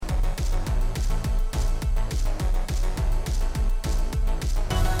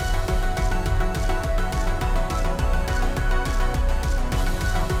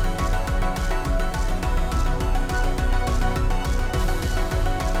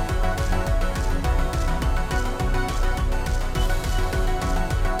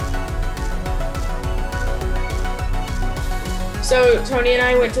So Tony and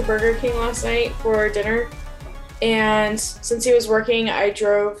I went to Burger King last night for dinner, and since he was working, I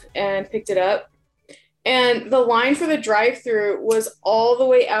drove and picked it up. And the line for the drive-thru was all the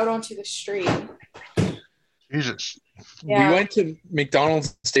way out onto the street. Jesus. Yeah. We went to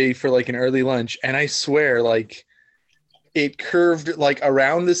McDonald's today for like an early lunch, and I swear, like, it curved like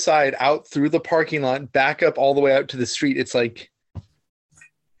around the side, out through the parking lot, back up all the way out to the street. It's like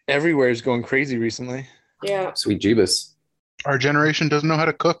everywhere is going crazy recently. Yeah. Sweet Jeebus. Our generation doesn't know how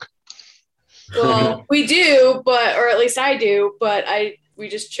to cook. Well, we do, or at least I do, but we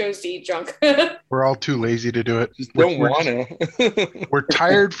just chose to eat junk. We're all too lazy to do it. Just don't want to. We're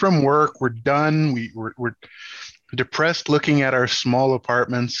tired from work. We're done. We're depressed looking at our small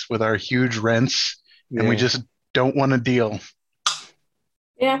apartments with our huge rents, and we just don't want to deal.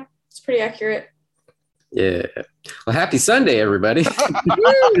 Yeah, it's pretty accurate. Yeah. Well, happy Sunday, everybody.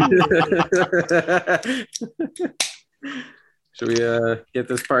 Should we get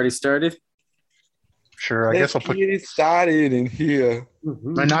this party started? Sure, I guess I'll put... Get it started in here.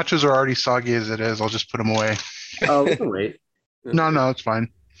 My nachos are already soggy as it is. I'll just put them away. Oh, we can wait. No, it's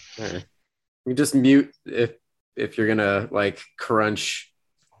fine. All right. You just mute if you're gonna like crunch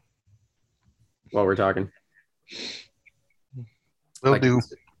while we're talking. Will do.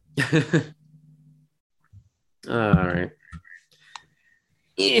 All right.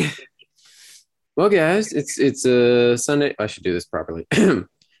 Well, guys, it's a Sunday. I should do this properly.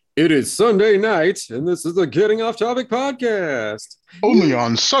 It is Sunday night, and this is the Getting Off Topic podcast. Only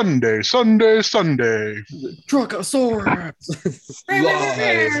on Sunday.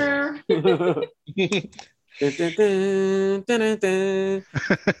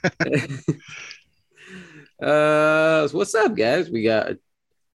 What's up, guys? We got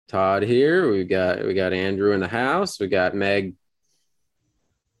Todd here. We got Andrew in the house. We got Meg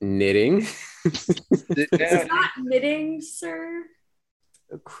knitting. It's not knitting, sir.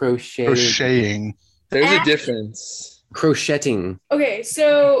 Crocheting. There's a difference. Crocheting. Okay,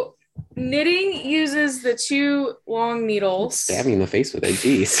 so knitting uses the two long needles. Stab me in the face with it.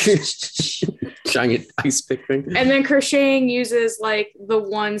 Jeez. Giant ice pick thing. And then crocheting uses like the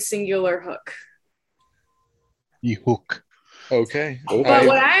one singular hook. You hook. Okay. But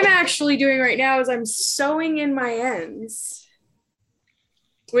what I'm actually doing right now is I'm sewing in my ends,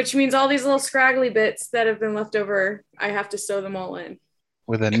 which means all these little scraggly bits that have been left over, I have to sew them all in.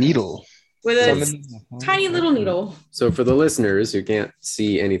 With a needle. With a tiny little needle. So for the listeners who can't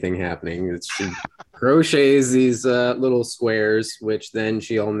see anything happening, she crochets these little squares, which then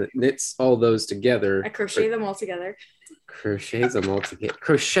she all knits all those together. I crochet them all together. Crochets them all together.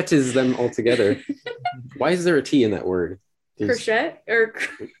 Crochetes them all together. Why is there a T in that word? Crochet? Or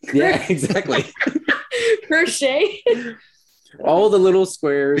yeah, exactly. Crochet? All the little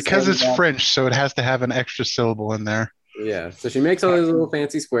squares. Because it's French, so it has to have an extra syllable in there. Yeah, so she makes all these little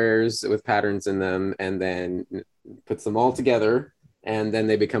fancy squares with patterns in them and then puts them all together, and then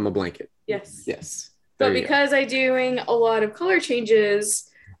they become a blanket. Yes. Yes. But because I'm doing a lot of color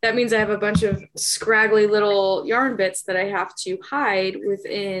changes, that means I have a bunch of scraggly little yarn bits that I have to hide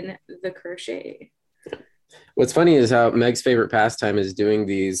within the crochet. What's funny is how Meg's favorite pastime is doing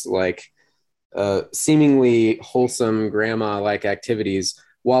these like seemingly wholesome grandma-like activities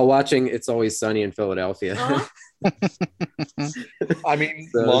while watching It's Always Sunny in Philadelphia. Uh-huh. I mean,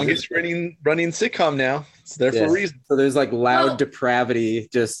 So longest running sitcom now. It's there for a reason. So there's like loud depravity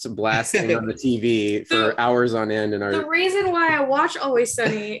just blasting on the TV for hours on end. The reason why I watch Always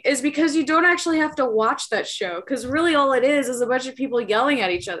Sunny is because you don't actually have to watch that show, because really all it is a bunch of people yelling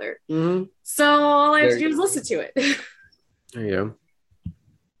at each other. Mm-hmm. So all I have to do is listen to it. There you go.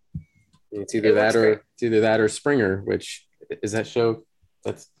 It's either that or Springer, which is that show.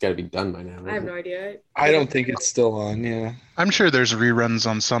 That's got to be done by now. I have no idea. I don't think it's still on, yeah. I'm sure there's reruns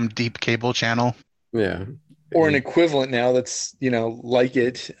on some deep cable channel. Yeah. Or an equivalent now that's, like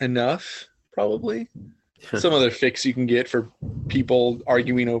it enough, probably. Some other fix you can get for people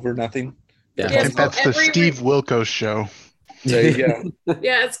arguing over nothing. Yeah. I think that's the Steve Wilkos show. There you go.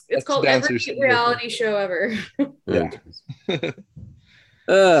 Yeah, it's called every reality show ever. Yeah.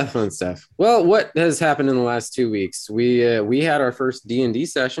 Fun stuff. Well, what has happened in the last 2 weeks? We had our first D&D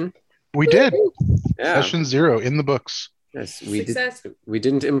session. We did. Yeah. Session 0 in the books. Yes, we did. We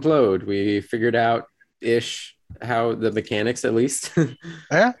didn't implode. We figured out how the mechanics, at least.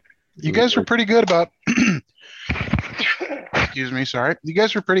 Yeah. You guys were pretty good about excuse me, sorry. You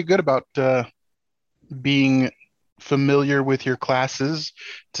guys were pretty good about being familiar with your classes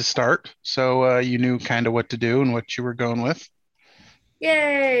to start. So you knew kind of what to do and what you were going with.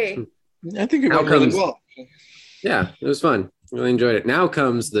 Yay! I think it went really well. Yeah, it was fun. Really enjoyed it. Now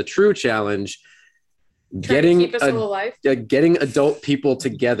comes the true challenge. Trying to keep us all alive. Getting adult people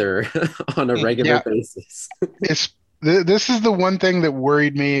together on a regular basis. This is the one thing that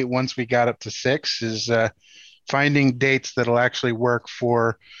worried me once we got up to 6 is finding dates that'll actually work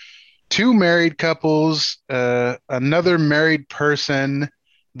for 2 married couples, another married person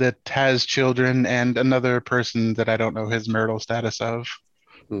that has children, and another person that I don't know his marital status of.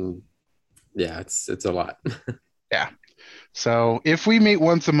 Yeah, it's a lot. Yeah. So if we meet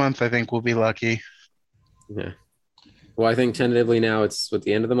once a month, I think we'll be lucky. Yeah. Well, I think tentatively now it's at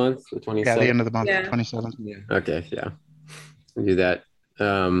the end of the month, the 27th. Yeah, the end of the month, 27th. Yeah. Okay, yeah. We'll do that.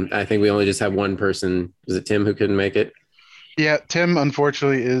 I think we only just have one person. Was it Tim who couldn't make it? Yeah, Tim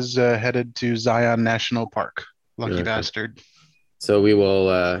unfortunately is headed to Zion National Park. Lucky bastard. So we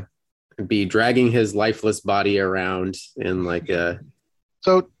will be dragging his lifeless body around in like a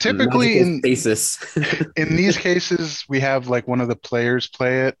So typically in stasis. in these cases, we have like one of the players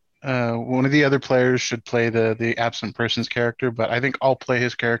play it. One of the other players should play the absent person's character, but I think I'll play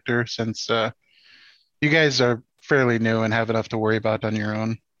his character since you guys are fairly new and have enough to worry about on your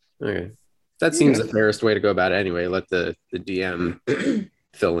own. Okay. That seems the fairest way to go about it anyway. Let the DM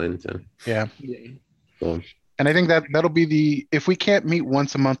fill in. So. Yeah. Cool. And I think that'll be if we can't meet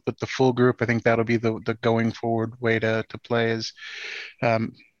once a month with the full group, I think that'll be the going forward way to play is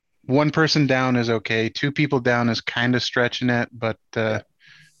one person down is okay. 2 people down is kind of stretching it, but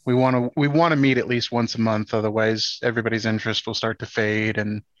we want to meet at least once a month. Otherwise everybody's interest will start to fade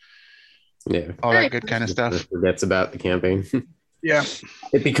and all that good kind of stuff. Forgets about the campaign. Yeah.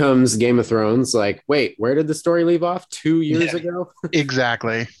 It becomes Game of Thrones. Like, wait, where did the story leave off 2 years ago?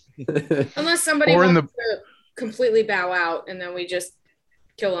 Exactly. Unless somebody wants to completely bow out and then we just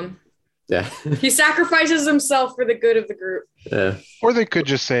kill him. Yeah. He sacrifices himself for the good of the group. Yeah. Or they could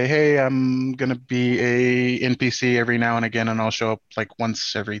just say, hey, I'm going to be a NPC every now and again and I'll show up like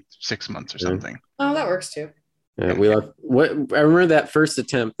once every 6 months or something. Oh, that works too. Yeah, I remember that first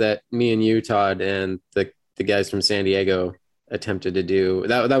attempt that me and you, Todd, and the guys from San Diego attempted to do.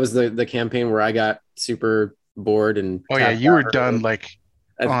 That was the campaign where I got super bored and you were done like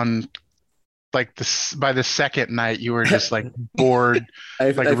on like by the second night you were just like bored I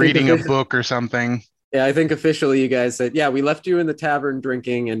reading a book or something. Yeah, I think officially you guys said, yeah, we left you in the tavern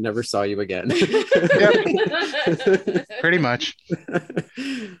drinking and never saw you again. Pretty much.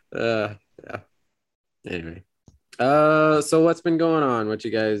 Yeah. Anyway. So what's been going on? What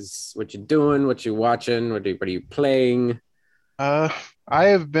you doing? What you watching? What are you playing? I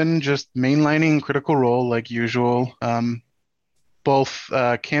have been just mainlining Critical Role like usual. Both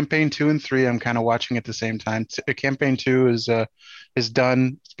campaign 2 and 3 I'm kind of watching at the same time. Campaign 2 is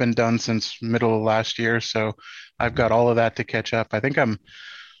done. It's been done since middle of last year, so I've got all of that to catch up. I think I'm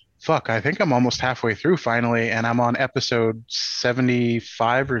almost halfway through finally, and I'm on episode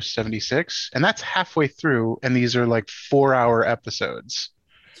 75 or 76, and that's halfway through, and these are like 4-hour episodes.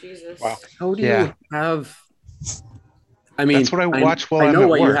 Jesus. Wow. How do you have... I mean, that's what I watch while I I'm know at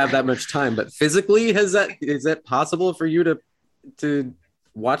why work. you have that much time, but physically, is that possible for you to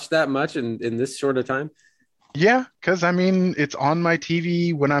watch that much in this short of time? Yeah, because I mean, it's on my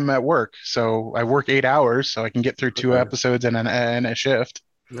TV when I'm at work, so I work 8 hours, so I can get through 2 episodes in a shift.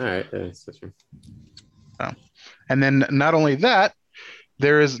 All right, that's true. And then not only that,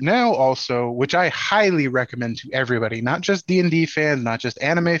 there is now also, which I highly recommend to everybody, not just D&D fans, not just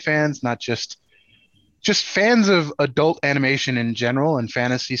anime fans, not just fans of adult animation in general and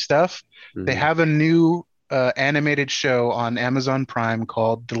fantasy stuff. Mm-hmm. They have a new animated show on Amazon Prime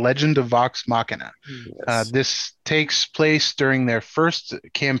called The Legend of Vox Machina. Yes. This takes place during their first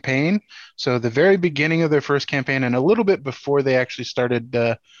campaign. So the very beginning of their first campaign and a little bit before they actually started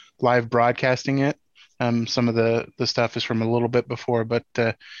live broadcasting it. Some of the stuff is from a little bit before, but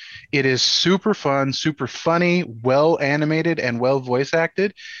it is super fun, super funny, well animated, and well voice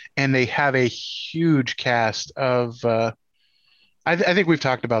acted. And they have a huge cast of. I think we've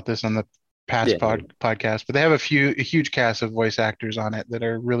talked about this on the past podcast, but they have a huge cast of voice actors on it that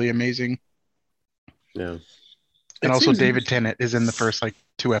are really amazing. Yeah, and also David Tennant is in the first like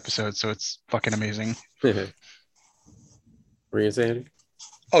 2 episodes, so it's fucking amazing. What were you gonna say, Andy?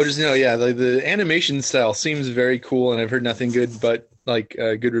 Oh, just the animation style seems very cool, and I've heard nothing good but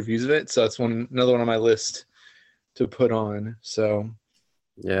good reviews of it. So it's another one on my list to put on. So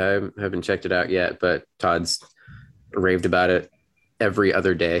yeah, I haven't checked it out yet, but Todd's raved about it every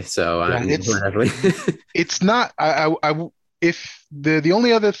other day. So it's not. If the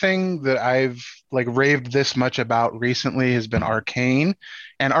only other thing that I've like raved this much about recently has been Arcane,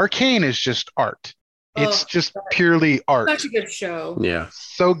 and Arcane is just art. It's just purely art. Such a good show. Yeah.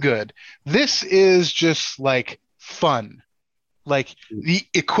 So good. This is just like fun. Like the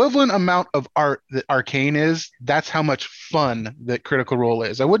equivalent amount of art that Arcane is, that's how much fun that Critical Role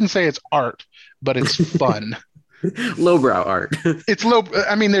is. I wouldn't say it's art, but it's fun. Lowbrow art. It's low.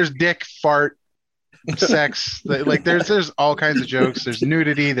 I mean, there's dick, fart, sex. Like there's all kinds of jokes. There's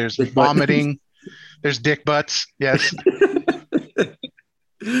nudity. There's vomiting. There's dick butts. Yes.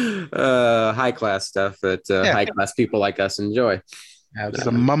 High class stuff that high class people like us enjoy. There's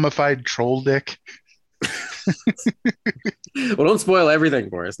a mummified troll dick. Well, don't spoil everything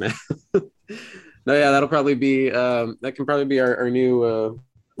for us now. No, yeah, that'll probably be that can probably be our new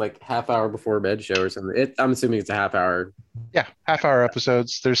like half hour before bed show or something. I'm assuming it's a half hour. Yeah, half hour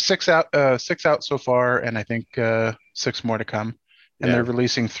episodes. There's six out so far, and I think 6 more to come. And they're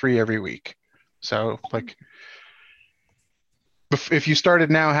releasing 3 every week. So like, if you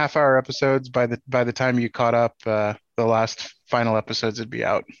started now, half hour episodes, by the time you caught up, the last final episodes would be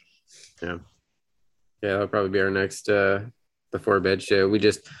out. Yeah, that'll probably be our next before bed show. We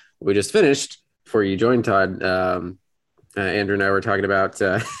just finished before you joined, Todd. Andrew and I were talking about.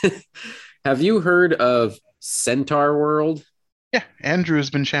 Have you heard of Centaurworld? Yeah, Andrew has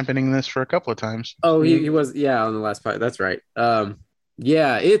been championing this for a couple of times. Oh, he was on the last part. That's right.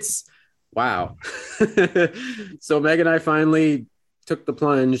 Yeah, it's wow. So Meg and I finally took the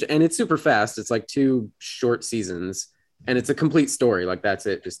plunge, and it's super fast. It's like 2 short seasons, and it's a complete story. Like that's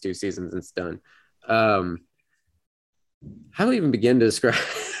it, just 2 seasons and it's done. How do I even begin to describe?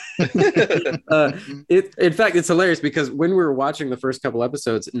 In fact, it's hilarious because when we were watching the first couple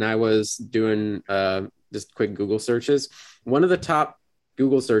episodes and I was doing just quick Google searches, one of the top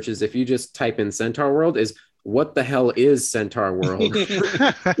Google searches, if you just type in Centaurworld, is what the hell is Centaurworld?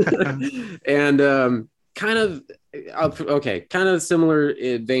 And kind of similar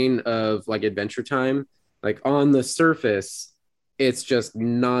vein of like Adventure Time. Like on the surface, it's just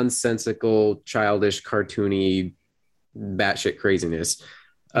nonsensical, childish, cartoony, batshit craziness.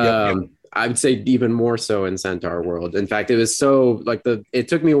 Yep. I would say even more so in Centaurworld. In fact, it was so like it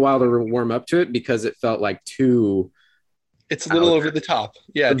took me a while to warm up to it because it felt like too. It's a little over the top.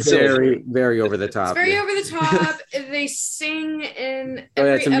 Yeah, it's very, very over the top. It's very over the top. They sing in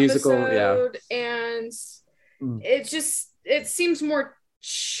every it's a musical, episode, and it seems more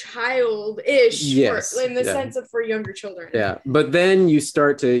childish, yes, in the sense of for younger children. Yeah, but then you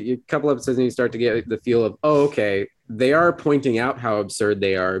start to a couple episodes and you start to get the feel of, oh, okay, they are pointing out how absurd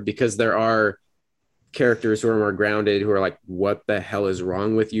they are because there are characters who are more grounded who are like, what the hell is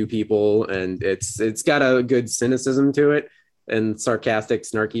wrong with you people? And it's got a good cynicism to it and sarcastic,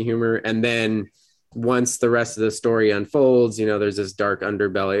 snarky humor. And then once the rest of the story unfolds, there's this dark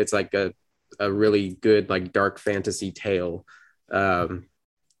underbelly. It's like a really good like dark fantasy tale.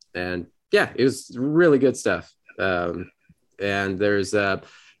 And yeah, it was really good stuff. And there's the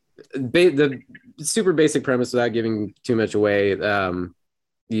super basic premise without giving too much away.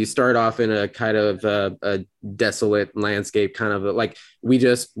 You start off in a kind of a desolate landscape, kind of like we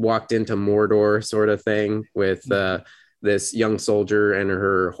just walked into Mordor sort of thing with this young soldier and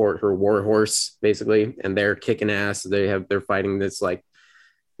her war horse, basically, and they're kicking ass. They're fighting these like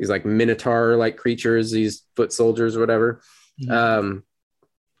minotaur like creatures, these foot soldiers or whatever. Mm-hmm.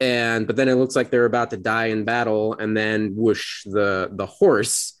 But then it looks like they're about to die in battle, and then whoosh, the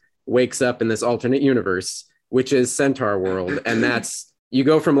horse wakes up in this alternate universe, which is Centaurworld, and that's you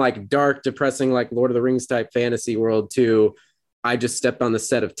go from like dark, depressing, like Lord of the Rings type fantasy world to I just stepped on the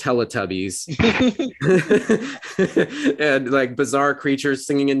set of Teletubbies and like bizarre creatures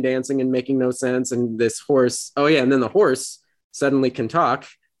singing and dancing and making no sense, and this horse. Oh yeah, and then the horse suddenly can talk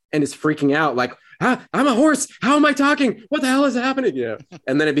and is freaking out like, I'm a horse. How am I talking? What the hell is happening? Yeah.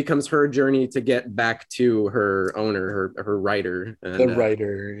 And then it becomes her journey to get back to her owner, her writer. And, the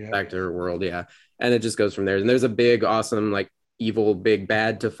writer. Yeah. Back to her world. Yeah. And it just goes from there. And there's a big, awesome, like evil big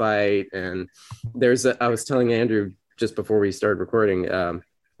bad to fight. And I was telling Andrew just before we started recording,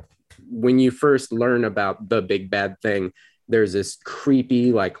 when you first learn about the big bad thing, there's this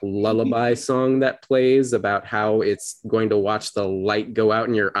creepy like lullaby song that plays about how it's going to watch the light go out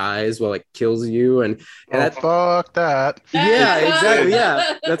in your eyes while it kills you. And fuck that. Yeah, exactly.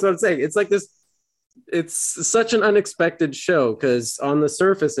 Yeah, that's what I'm saying. It's like this. It's such an unexpected show because on the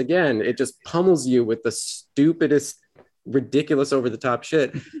surface, again, it just pummels you with the stupidest, ridiculous, over the top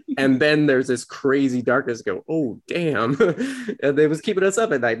shit, and then there's this crazy darkness. Go, oh damn! And they was keeping us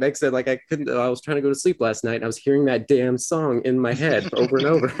up at night. Meg said, like I was trying to go to sleep last night, and I was hearing that damn song in my head over and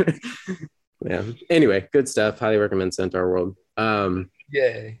over. Yeah. Anyway, good stuff. Highly recommend Centaurworld.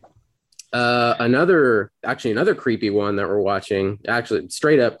 Yay. Another creepy one that we're watching, actually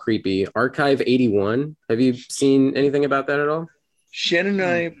straight up creepy, Archive 81. Have you seen anything about that at all? Shannon and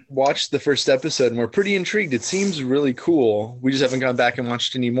I watched the first episode and we're pretty intrigued. It seems really cool. We just haven't gone back and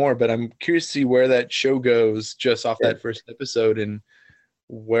watched any more, but I'm curious to see where that show goes just off that first episode and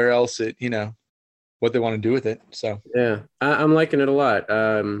where else it, what they want to do with it. So yeah, I'm liking it a lot.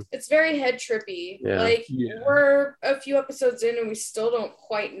 It's very head trippy. Yeah. Like we're a few episodes in and we still don't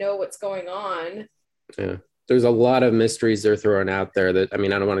quite know what's going on. Yeah, there's a lot of mysteries they're throwing out there that, I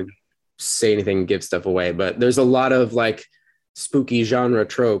mean, I don't want to say anything and give stuff away, but there's a lot of like spooky genre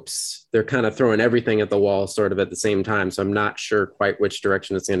tropes. They're kind of throwing everything at the wall sort of at the same time. So I'm not sure quite which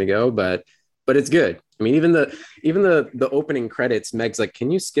direction it's going to go, but it's good. I mean, even the opening credits, Meg's like,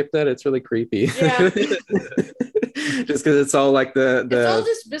 can you skip that? It's really creepy. Yeah. Just because it's all like it's all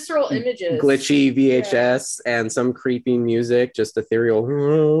just visceral images, glitchy VHS and some creepy music, just ethereal,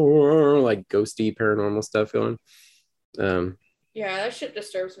 like ghosty paranormal stuff going. Yeah, that shit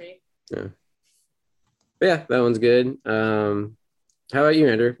disturbs me. Yeah, that one's good. How about you,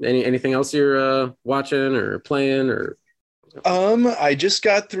 Andrew? Anything else you're watching or playing or? I just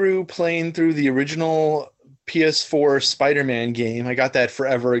got through playing through the original PS4 Spider-Man game. I got that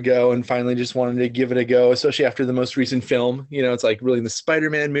forever ago and finally just wanted to give it a go, especially after the most recent film. It's like really in the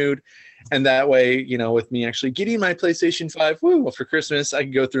Spider-Man mood. And that way, with me actually getting my PlayStation 5 for Christmas, I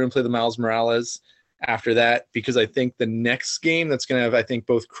can go through and play the Miles Morales after that, because I think the next game that's going to have, I think,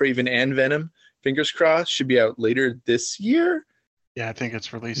 both Kraven and Venom, fingers crossed, should be out later this year. Yeah, I think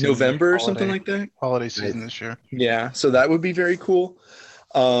it's releasing November or something like that. Holiday season this year. Yeah, so that would be very cool.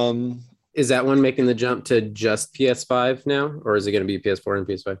 Is that one making the jump to just PS5 now, or is it going to be PS4 and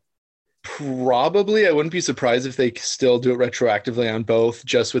PS5? Probably. I wouldn't be surprised if they still do it retroactively on both,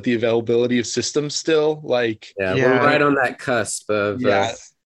 just with the availability of systems still. We're right on that cusp of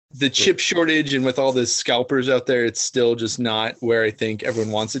the chip shortage, and with all the scalpers out there, it's still just not where I think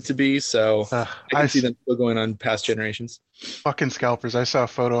everyone wants it to be. So I can see them still going on past generations. Fucking scalpers. I saw a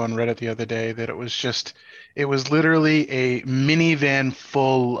photo on Reddit the other day that it was literally a minivan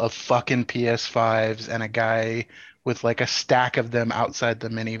full of fucking PS5s and a guy with like a stack of them outside the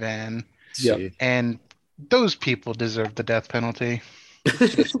minivan. Yeah. And those people deserve the death penalty.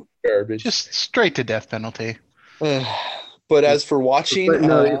 Just garbage. Just straight to death penalty. But as for watching,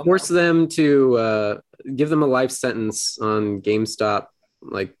 force them to give them a life sentence on GameStop,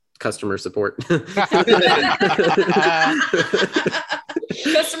 like customer support. Customer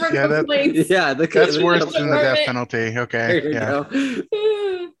complaints. Yeah, that's worse than the death penalty. Okay.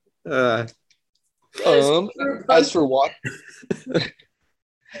 As for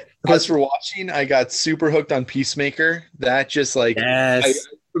watching, I got super hooked on Peacemaker. That just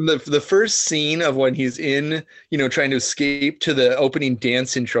from the first scene of when he's in, trying to escape, to the opening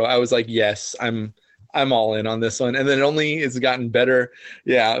dance intro, I was like, yes, I'm all in on this one. And then it only has gotten better.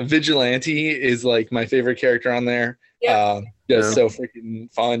 Yeah, Vigilante is like my favorite character on there. So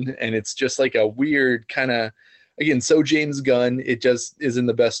freaking fun, and it's just like a weird kind of, again, so James Gunn. It just is in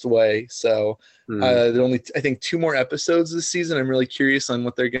the best way. So there are only, I think, 2 more episodes this season. I'm really curious on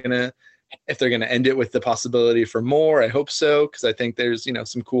what if they're gonna end it with the possibility for more. I hope so, because I think there's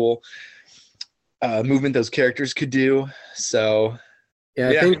some cool movement those characters could do. So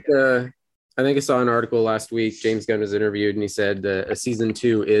I think I saw an article last week. James Gunn was interviewed and he said a season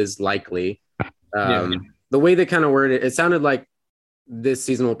 2 is likely. The way they kind of worded it, it sounded like this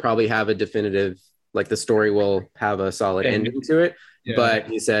season will probably have a definitive, like the story will have a solid ending to it. Yeah. But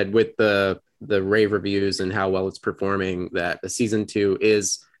he said with the rave reviews and how well it's performing, that a season 2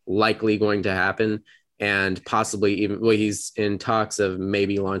 is likely going to happen, and possibly even, he's in talks of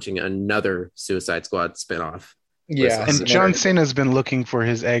maybe launching another Suicide Squad spinoff. Yeah, and John Cena's been looking for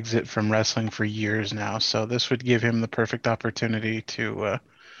his exit from wrestling for years now, so this would give him the perfect opportunity to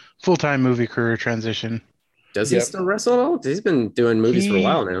full-time movie career transition. Does he still wrestle at all? He's been doing movies for a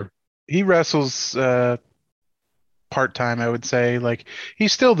while now. He wrestles part-time, I would say. Like,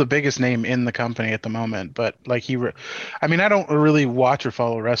 he's still the biggest name in the company at the moment, but like I don't really watch or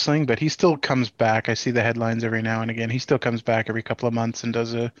follow wrestling, but he still comes back. I see the headlines every now and again. He still comes back every couple of months and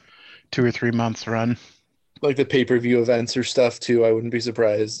does a 2 or 3 months run. Like the pay-per-view events or stuff too. I wouldn't be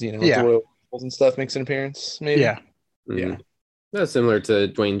surprised, the Royal Rumbles and stuff makes an appearance, maybe. Yeah. Yeah. That's similar to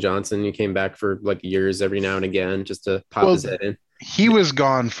Dwayne Johnson. He came back for like years every now and again just to pop his head in. He was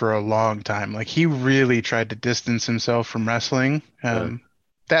gone for a long time. Like, he really tried to distance himself from wrestling. That,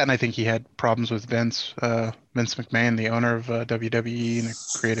 and I think he had problems with Vince. Vince McMahon, the owner of WWE and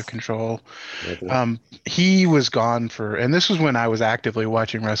creative control. Okay. He was gone and this was when I was actively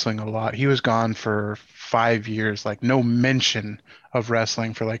watching wrestling a lot. He was gone for 5 years, like no mention of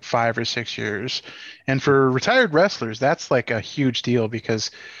wrestling for like 5 or 6 years. And for retired wrestlers, that's like a huge deal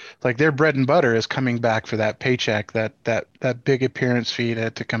because like their bread and butter is coming back for that paycheck, that big appearance fee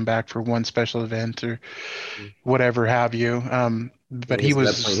to come back for one special event or whatever have you. I But he guess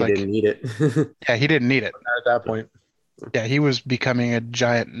at that point was he like, didn't need it. yeah, he didn't need it. At that point. Yeah, he was becoming a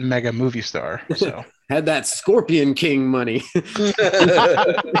giant mega movie star. So Had that Scorpion King money. Well,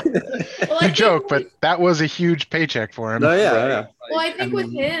 I you think joke, but that was a huge paycheck for him. Oh yeah, yeah. Well, I think with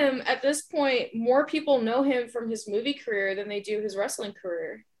mean- him at this point, more people know him from his movie career than they do his wrestling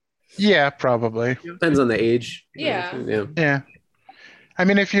career. Yeah, probably. Depends on the age. Yeah. Yeah. Yeah. I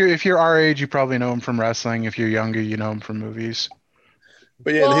mean, if you're our age, you probably know him from wrestling. If you're younger, you know him from movies.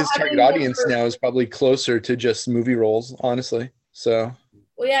 But yeah, Well, his having target audience never- now is probably closer to just movie roles, honestly. So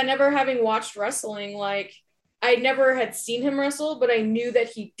Well, yeah, never having watched wrestling, like I never had seen him wrestle, but I knew that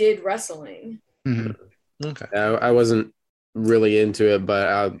he did wrestling. Mhm. okay. I wasn't really into it,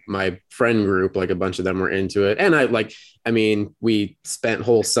 but my friend group, like a bunch of them were into it. And I mean, we spent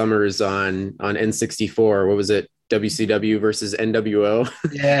whole summers on N64. What was it? WCW versus NWO.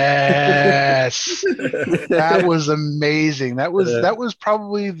 Yes. That was amazing. That was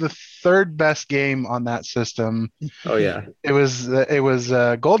probably the third best game on that system. Oh yeah. It was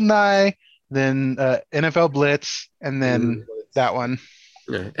GoldenEye, then NFL Blitz, and then that one,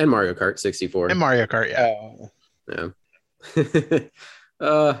 Yeah. And Mario Kart 64. and Mario Kart. Yeah.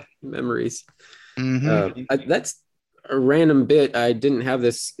 Yeah. Memories. Mhm. That's a random bit. I didn't have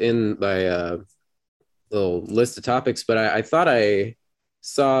this in my little list of topics, but I thought I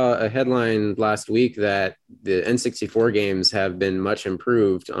saw a headline last week that the N64 games have been much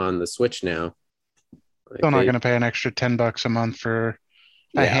improved on the Switch now. Still not going to pay an extra $10 a month for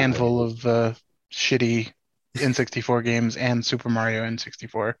a handful of shitty N64 games and Super Mario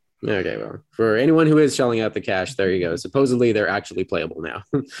N64. Okay, well, for anyone who is shelling out the cash, there you go. Supposedly they're actually playable now.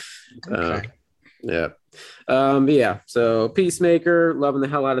 Okay. Yeah. But yeah, so Peacemaker, loving the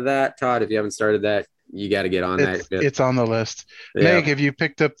hell out of that. Todd, if you haven't started that, you got to get on that. It's on the list. Yeah. Meg, have you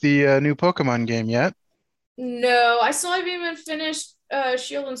picked up the new Pokemon game yet? No, I still haven't even finished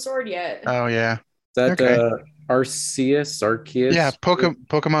Shield and Sword yet. Oh yeah. Is that Okay. Arceus? Yeah,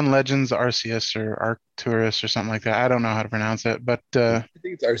 Pokemon Legends Arceus or Arcturus or something like that. I don't know how to pronounce it, but I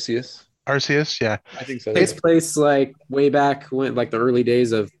think it's Arceus. Arceus, yeah. I think so. Takes place like way back when, like the early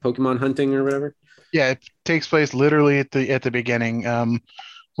days of Pokemon hunting or whatever. Yeah, it takes place literally at the beginning,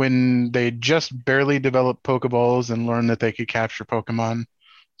 when they just barely developed Pokeballs and learned that they could capture Pokemon.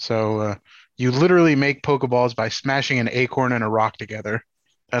 So you literally make Pokeballs by smashing an acorn and a rock together.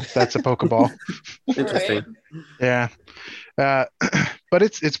 That's a Pokeball. Interesting. Right. Yeah, but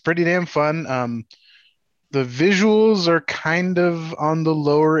it's pretty damn fun. The visuals are kind of on the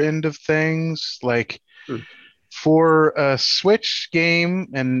lower end of things. Like for a Switch game,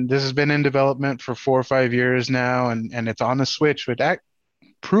 and this has been in development for 4 or 5 years now, and it's on the Switch, but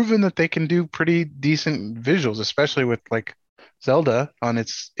proven that they can do pretty decent visuals, especially with like Zelda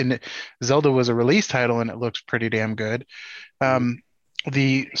Zelda was a release title and it looks pretty damn good.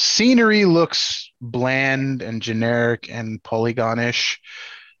 The scenery looks bland and generic and polygonish.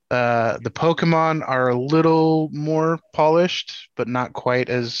 The Pokemon are a little more polished, but not quite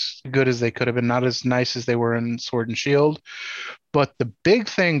as good as they could have been, not as nice as they were in Sword and Shield. But the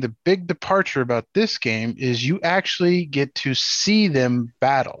big departure about this game is you actually get to see them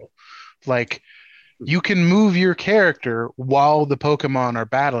battle. Like, you can move your character while the Pokemon are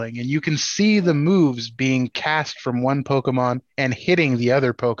battling, and you can see the moves being cast from one Pokemon and hitting the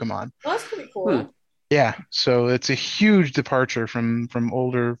other Pokemon. Well, that's pretty cool. Yeah, so it's a huge departure from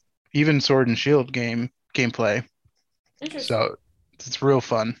older, even Sword and Shield gameplay. Interesting. So it's real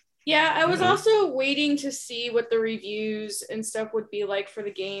fun. Yeah, I was also waiting to see what the reviews and stuff would be like for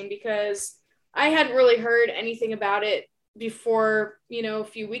the game because I hadn't really heard anything about it before, a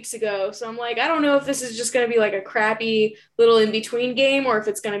few weeks ago. So I'm like, I don't know if this is just going to be like a crappy little in-between game or if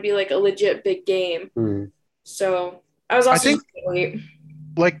it's going to be like a legit big game. So I was also just gonna wait.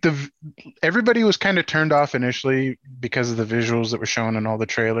 Like everybody was kind of turned off initially because of the visuals that were shown in all the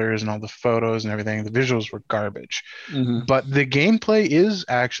trailers and all the photos and everything. The visuals were garbage, but the gameplay is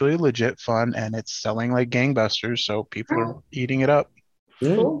actually legit fun and it's selling like gangbusters. So people are eating it up.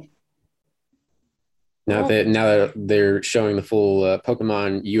 Cool. Now that they're showing the full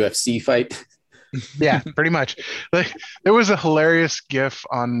Pokemon UFC fight. Yeah, pretty much. Like, there was a hilarious GIF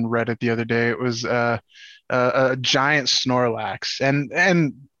on Reddit the other day. It was a giant Snorlax,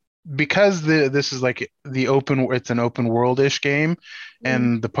 and because this is like it's an open world-ish game,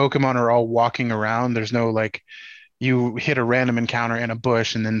 and the Pokemon are all walking around. There's no like you hit a random encounter in a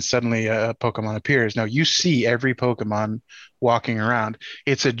bush and then suddenly a Pokemon appears. No, you see every Pokemon walking around.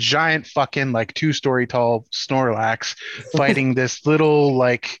 It's a giant fucking like 2-story tall Snorlax fighting this little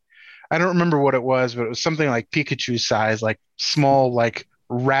like I don't remember what it was, but it was something like Pikachu size, like small like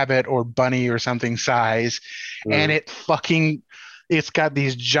rabbit or bunny or something size, and it's got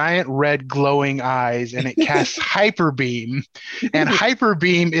these giant red glowing eyes and it casts Hyper Beam. And Hyper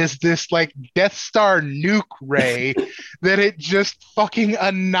Beam is this like Death Star nuke ray that it just fucking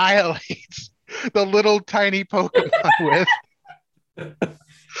annihilates the little tiny Pokemon with.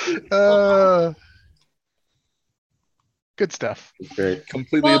 Good stuff. Great.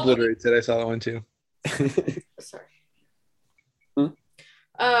 Completely obliterates it. I saw that one too. Sorry.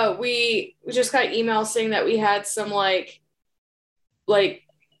 We just got emails saying that we had some like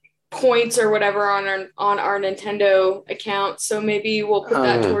points or whatever on our Nintendo account, so maybe we'll put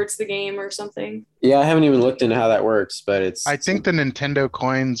that towards the game or something. Yeah, I haven't even looked into how that works, but I think the Nintendo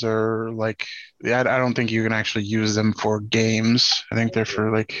coins are like I don't think you can actually use them for games. I think they're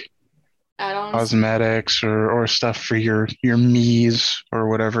for like add-ons, cosmetics or stuff for your Miis or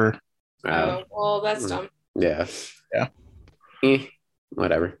whatever. Oh, well, that's dumb. Yeah.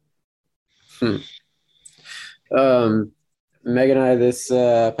 Whatever. Meg and I, this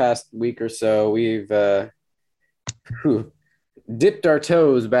past week or so, we've dipped our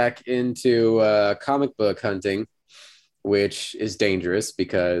toes back into comic book hunting, which is dangerous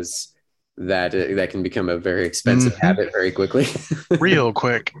because that can become a very expensive habit very quickly. Real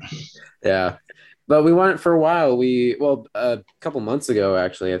quick. Yeah. But we want it for a while. A couple months ago,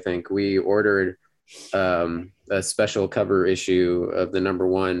 actually, I think we ordered a special cover issue of the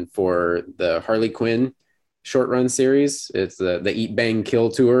 #1 for the Harley Quinn short run series. It's the Eat Bang Kill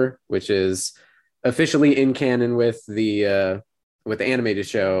tour, which is officially in canon with the animated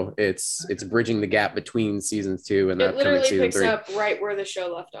show. It's bridging the gap between seasons 2 and the upcoming season 3. It literally picks up right where the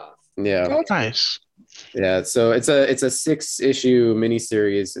show left off. Yeah. Oh, nice. Yeah, so it's a 6-issue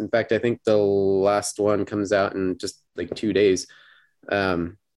miniseries. In fact, I think the last one comes out in just like 2 days.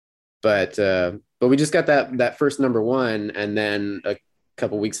 But we just got that first #1, and then a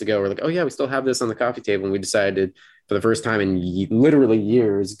couple weeks ago we're like, oh yeah, we still have this on the coffee table, and we decided for the first time in literally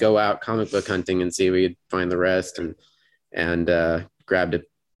years go out comic book hunting and see if we could find the rest, and grabbed it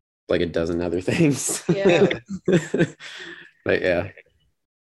like a dozen other things. Yeah. But yeah,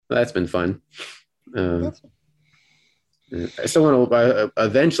 that's been fun. I still want to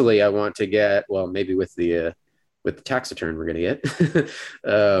eventually I want to get, well, maybe with the tax return we're gonna get,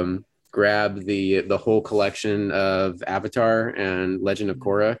 grab the whole collection of Avatar and Legend of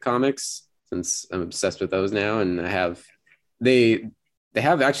Korra comics, since I'm obsessed with those now, and they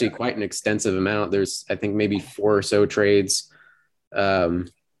have actually quite an extensive amount. There's I think maybe 4 or so trades of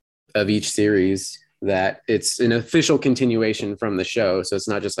each series, that it's an official continuation from the show, so it's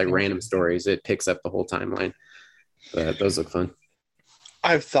not just like random stories. It picks up the whole timeline. But those look fun.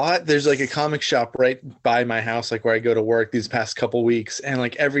 I've thought there's like a comic shop right by my house, like where I go to work these past couple weeks. And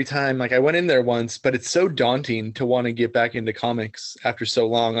like every time, like I went in there once, but it's so daunting to want to get back into comics after so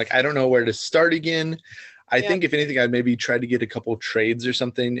long. Like I don't know where to start again. I think if anything, I'd maybe try to get a couple trades or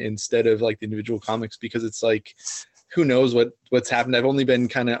something instead of like the individual comics, because it's like, who knows what's happened. I've only been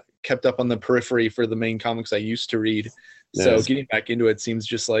kind of kept up on the periphery for the main comics I used to read. Yes. So getting back into it seems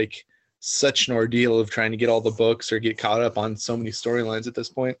just like such an ordeal of trying to get all the books or get caught up on so many storylines at this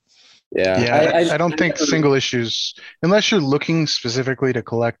point. Yeah. I don't think single issues, unless you're looking specifically to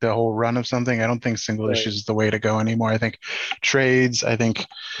collect a whole run of something, I don't think single issues is the way to go anymore. I think trades, I think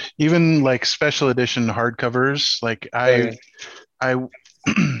even like special edition hardcovers, like I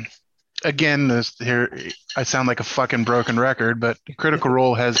again, here I sound like a fucking broken record, but Critical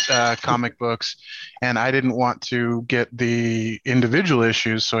Role has comic books, and I didn't want to get the individual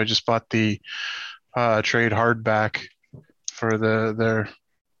issues, so I just bought the trade hardback for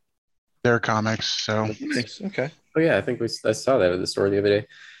their comics. So nice. Okay. Oh yeah, I think I saw that at the store the other day.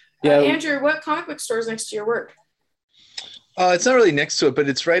 Yeah, Andrew, what comic book store is next to your work? It's not really next to it, but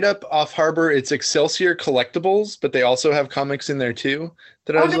it's right up off Harbor. It's Excelsior Collectibles, but they also have comics in there too.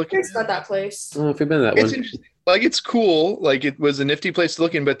 That I was looking at that place. I don't know if you've been to that it's one. Interesting. Like it's cool. Like it was a nifty place to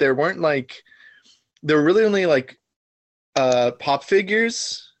look in, but there were really only like pop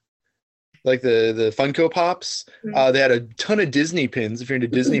figures, like the Funko Pops. They had a ton of Disney pins. If you're into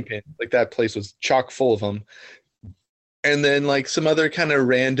Disney pins, like that place was chock full of them. And then like some other kind of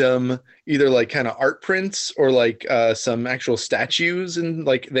random, either like kind of art prints or like some actual statues and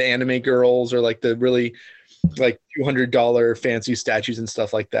like the anime girls, or like the really like $200 fancy statues and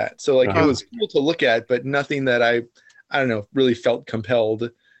stuff like that. So like it was cool to look at, but nothing that I don't know, really felt compelled.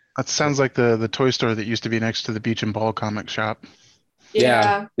 That sounds like the toy store that used to be next to the Beach and Ball comic shop.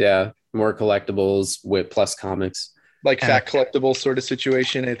 Yeah. More collectibles with plus comics. Like Fat Collectible sort of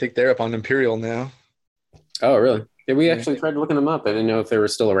situation. I think they're up on Imperial now. Oh, really? Yeah, we actually tried looking them up. I didn't know if they were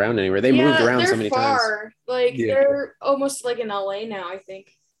still around anywhere. They moved around so many times. Like they're almost like in LA now, I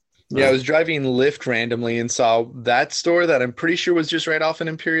think. Yeah, I was driving Lyft randomly and saw that store that I'm pretty sure was just right off an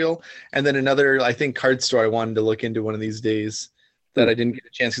Imperial, and then another, I think, card store I wanted to look into one of these days that I didn't get a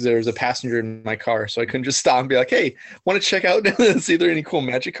chance because there was a passenger in my car, so I couldn't just stop and be like, "Hey, want to check out see if there are any cool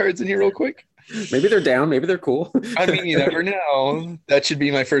Magic cards in here real quick?" Maybe they're down. Maybe they're cool. I mean, you never know. That should be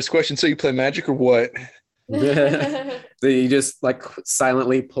my first question. So you play Magic or what? So you just like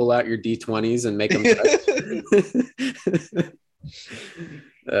silently pull out your D20s and make them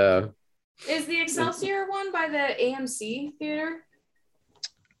Is the Excelsior one by the AMC theater?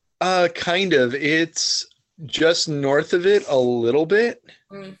 Kind of. It's just north of it a little bit.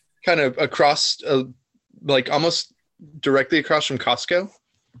 Kind of across, like almost directly across from Costco.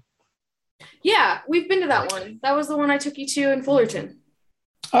 Yeah, we've been to that one. That was the one I took you to in Fullerton.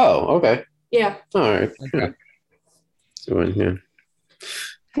 Oh, okay. Yeah. All right. Okay. So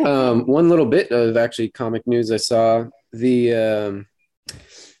one little bit of actually comic news I saw, the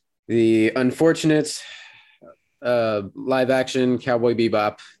unfortunate live action Cowboy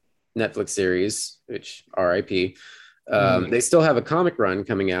Bebop Netflix series, which RIP. They still have a comic run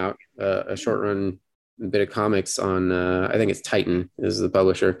coming out, a short run bit of comics on I think it's Titan is the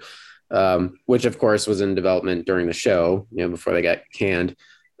publisher, which of course was in development during the show, before they got canned.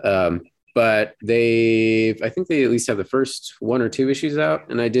 But I think they at least have the first 1 or 2 issues out,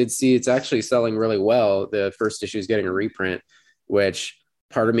 and I did see it's actually selling really well. The first issue is getting a reprint, which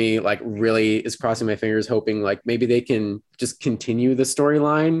part of me like really is crossing my fingers, hoping like maybe they can just continue the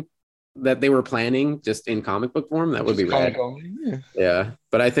storyline that they were planning just in comic book form. That would be rad. Yeah.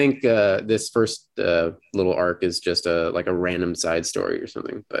 But I think this first little arc is just like a random side story or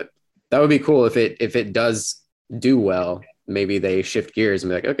something, but that would be cool if it does do well. Maybe they shift gears and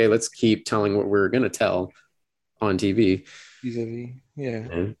be like, okay, let's keep telling what we're going to tell on TV.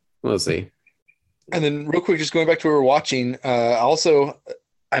 Yeah. We'll see. And then real quick, just going back to what we're watching,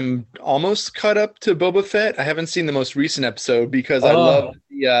 I'm almost caught up to Boba Fett. I haven't seen the most recent episode because I love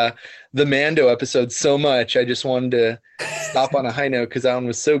the Mando episode so much. I just wanted to stop on a high note because that one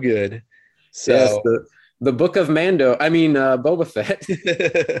was so good. So yes, the Book of Mando. I mean, Boba Fett.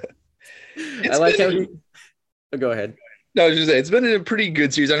 I like how go ahead. No, I was just saying, it's been a pretty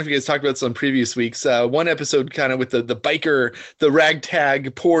good series. I don't know if you guys talked about this on previous weeks. One episode kind of with the biker, the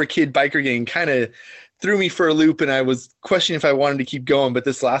ragtag, poor kid biker gang kind of threw me for a loop, and I was questioning if I wanted to keep going, but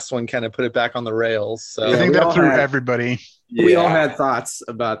this last one kind of put it back on the rails. So I think that threw everybody. We all had thoughts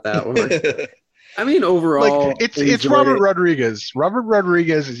about that one. I mean, overall, like, it's Robert Rodriguez. Robert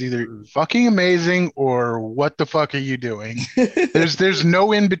Rodriguez is either fucking amazing or what the fuck are you doing? There's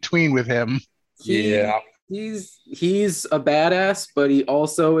no in between with him. He's a badass, but he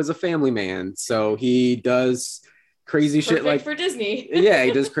also is a family man. So he does crazy shit like for Disney. Yeah,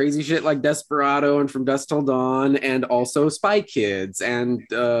 he does crazy shit like Desperado and From Dusk Till Dawn, and also Spy Kids and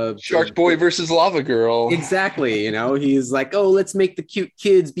Shark Boy versus Lava Girl. Exactly. He's like, oh, let's make the cute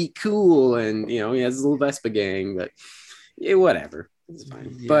kids be cool, and he has his little Vespa gang, but whatever, it's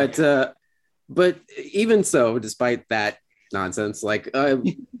fine. Yeah. But even so, despite that nonsense, like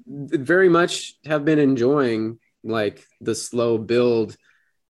very much have been enjoying like the slow build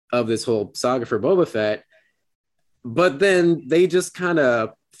of this whole saga for Boba Fett, but then they just kind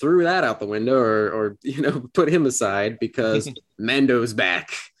of threw that out the window or put him aside because Mando's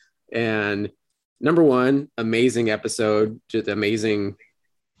back. And number one, amazing episode, just amazing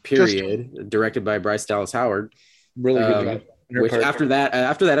period, directed by Bryce Dallas Howard. Really good job. Which after that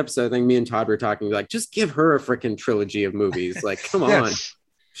episode, I think me and Todd were talking, like, just give her a freaking trilogy of movies. Like, come on.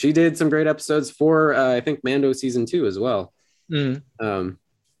 She did some great episodes for, I think, Mando season 2 as well. But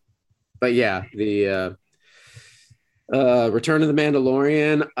yeah, the Return of the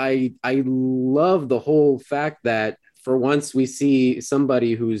Mandalorian, I love the whole fact that for once we see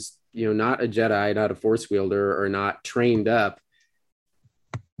somebody who's, not a Jedi, not a Force wielder, or not trained up,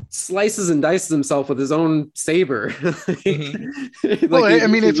 slices and dices himself with his own saber. Well, I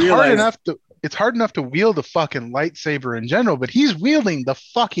mean, it's hard enough to wield a fucking lightsaber in general, but he's wielding the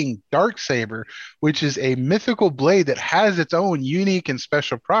fucking dark saber, which is a mythical blade that has its own unique and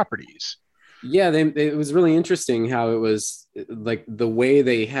special properties. Yeah, it was really interesting how it was like the way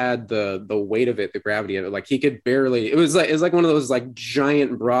they had the weight of it, the gravity of it. Like he could barely. It was like one of those like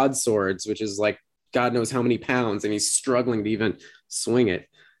giant broadswords, which is like God knows how many pounds, and he's struggling to even swing it.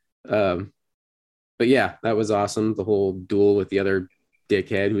 But yeah, that was awesome. The whole duel with the other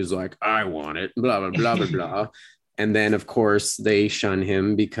dickhead who's like, I want it, blah, blah, blah, blah, blah. And then, of course, they shun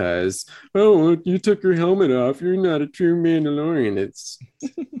him because, oh, you took your helmet off. You're not a true Mandalorian. It's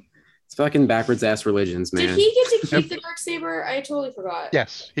fucking backwards ass religions, man. Did he get to keep the Darksaber? I totally forgot.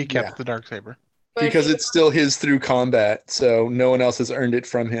 Yes, he kept the Darksaber. Because it's still his through combat, so no one else has earned it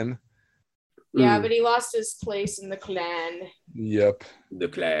from him. Yeah, but he lost his place in the clan. Yep. The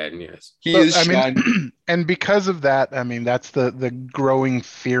clan, yes. He is shining. And because of that, I mean, that's the growing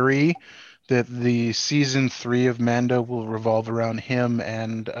theory that the season 3 of Mando will revolve around him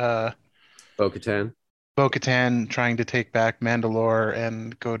and Bo-Katan. Bo-Katan trying to take back Mandalore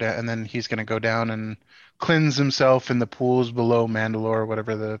and go down, and then he's going to go down and cleanse himself in the pools below Mandalore,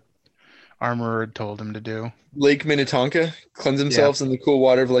 whatever the armorer had told him to do. Lake Minnetonka, cleanse themselves in the cool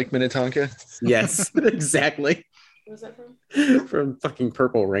water of Lake Minnetonka. Yes, exactly. Where's that from? From fucking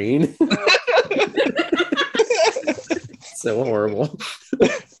Purple Rain. So horrible.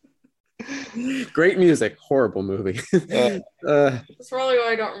 Great music, horrible movie. That's probably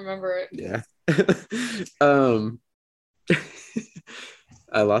why I don't remember it. Yeah.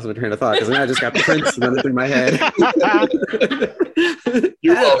 I lost my train of thought because I just got Prince running through my head.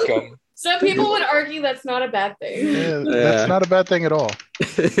 You're welcome. Some people would argue that's not a bad thing. Yeah, that's not a bad thing at all.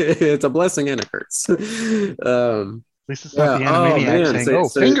 It's a blessing and it hurts. At least it's not the Animaniacs saying,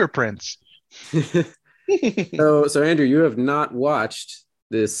 fingerprints. So Andrew, you have not watched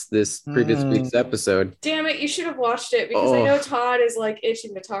this previous week's episode. Damn it, you should have watched it because I know Todd is like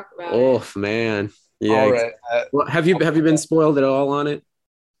itching to talk about it. Oh man. Yeah. All right. Well, have you been spoiled at all on it?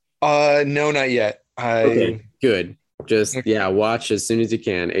 No, not yet. Okay, good. Just watch as soon as you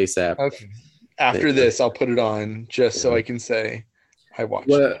can, ASAP. Okay. After this, I'll put it on just so I can say I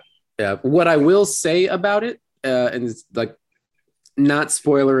watched it. Yeah. What I will say about it, and it's like not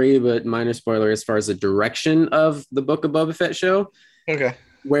spoilery, but minor spoiler as far as the direction of the Book of Boba Fett show. Okay.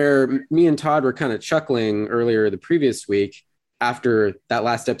 Where me and Todd were kind of chuckling earlier the previous week after that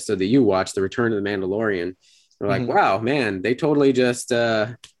last episode that you watched, The Return of the Mandalorian. We're like, wow, man, they totally just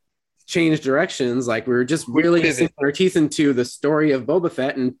changed directions. Like we were just really sinking our teeth into the story of Boba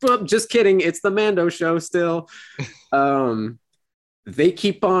Fett, and boom, just kidding, it's the Mando show still. They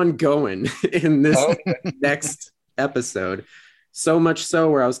keep on going in this next episode. So much so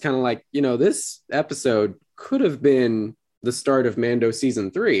where I was kind of like, this episode could have been the start of Mando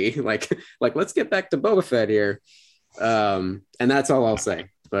season 3. Like let's get back to Boba Fett here. And that's all I'll say.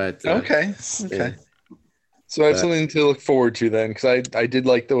 But okay. Yeah. So I have something to look forward to then, because I did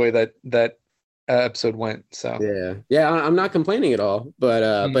like the way that episode went. So yeah, I'm not complaining at all. But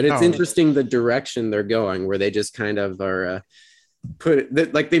it's interesting the direction they're going, where they just kind of are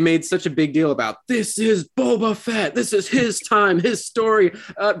like they made such a big deal about this is Boba Fett, this is his time, his story.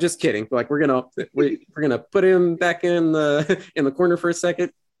 Just kidding. Like we're gonna put him back in the corner for a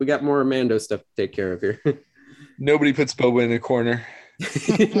second. We got more Mando stuff to take care of here. Nobody puts Boba in a corner. I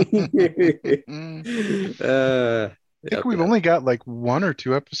think we've only got like 1 or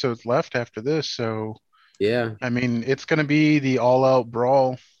 2 episodes left after this, so yeah, I mean it's going to be the all-out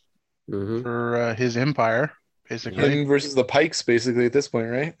brawl for his empire, basically. Him versus the Pikes, basically at this point,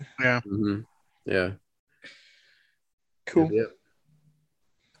 right? Yeah. Yeah. Cool. Yeah.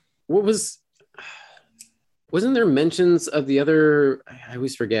 Wasn't there mentions of the other? I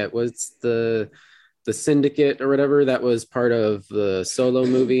always forget. Was the Syndicate or whatever that was part of the Solo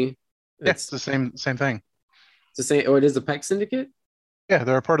movie? It's the same thing. It's the same. Oh, it is the Pike Syndicate? Yeah,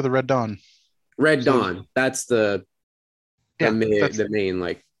 they're a part of the Red Dawn. Red Dawn. That's the main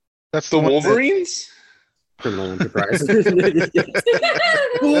like. That's the Wolverines? Criminal enterprise. They're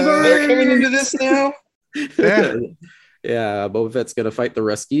coming into this now? Yeah. Yeah, Boba Fett's gonna fight the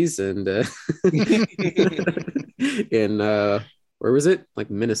Ruskies and where was it? Like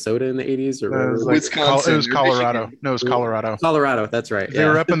Minnesota in the 80s or where? Wisconsin. It was Colorado. No, it was Colorado. Colorado, that's right. They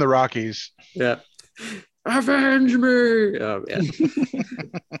were up in the Rockies. Yeah. Avenge me! Oh, yeah.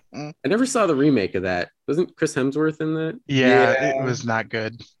 I never saw the remake of that. Wasn't Chris Hemsworth in that? Yeah. It was not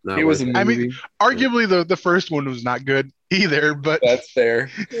good. It was a movie. I mean, arguably the first one was not good either, but that's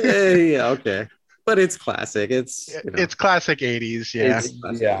fair. Yeah, okay. But it's classic. It's classic 80s. Yeah.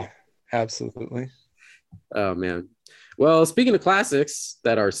 Yeah, absolutely. Oh man. Well, speaking of classics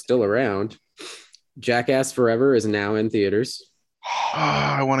that are still around, Jackass Forever is now in theaters. Oh,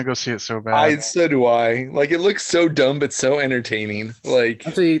 I want to go see it so bad. So do I. Like, it looks so dumb but so entertaining. Like,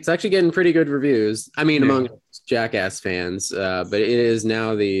 it's actually getting pretty good reviews. I mean, among Jackass fans, but it is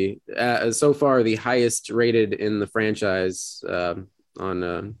now so far the highest rated in the franchise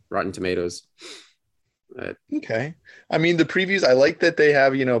on Rotten Tomatoes. Okay. I mean, the previews, I like that they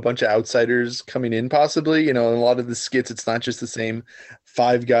have, a bunch of outsiders coming in possibly, in a lot of the skits, it's not just the same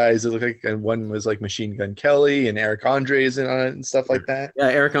five guys that look like, and one was like Machine Gun Kelly and Eric Andre is in on it and stuff like that. Yeah,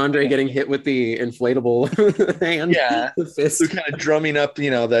 Eric Andre getting hit with the inflatable hand. Yeah. The fist. So kind of drumming up,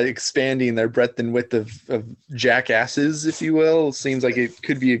 that expanding their breadth and width of jackasses, if you will. Seems like it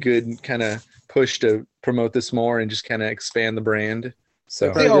could be a good kind of push to promote this more and just kind of expand the brand.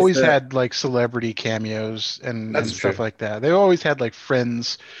 So They always had like celebrity cameos and stuff like that. They always had like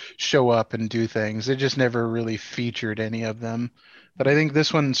friends show up and do things. They just never really featured any of them. But I think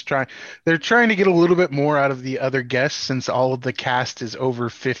this one's they're trying to get a little bit more out of the other guests since all of the cast is over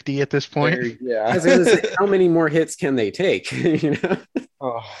 50 at this point. Yeah. I was gonna say, how many more hits can they take?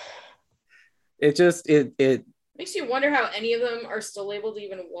 Oh. It makes you wonder how any of them are still able to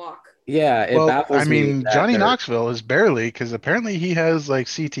even walk. Yeah, it baffles me. Johnny Knoxville is barely, because apparently he has like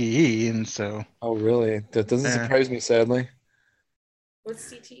CTE, and so. Oh, really? That doesn't surprise me, sadly.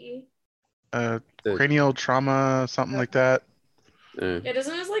 What's CTE? Cranial trauma, something like that. Yeah,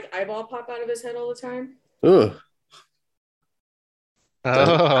 doesn't his like eyeball pop out of his head all the time? Ugh.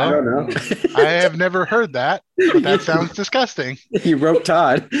 I don't know. I have never heard that, but that sounds disgusting. You broke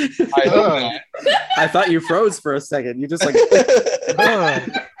Todd. I hope not. I thought you froze for a second. You just like.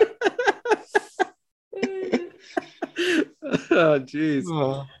 Oh,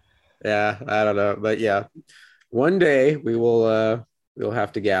 jeez. Yeah, I don't know, but yeah, one day we'll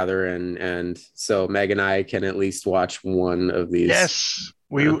have to gather and so Meg and I can at least watch one of these. Yes,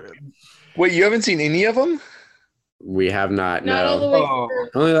 Wait, you haven't seen any of them? We have not. Not all the way through.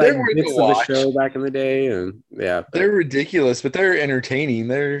 Only like bits of the show back in the day, and yeah, they're ridiculous, but they're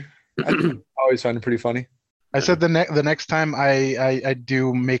entertaining. I always find it pretty funny. I said the next time I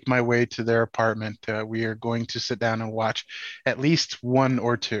do make my way to their apartment, we are going to sit down and watch at least one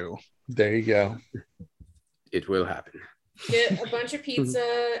or two. There you go. It will happen. Get a bunch of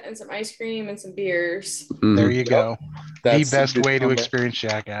pizza and some ice cream and some beers. There you go. That's the best way to experience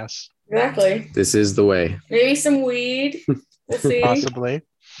Jackass. Exactly. This is the way. Maybe some weed. We'll see. Possibly.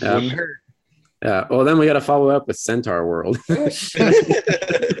 Wouldn't hurt. Well, then we got to follow up with Centaurworld. Oh,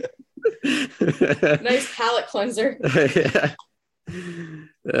 shit. Nice palate cleanser. Yeah.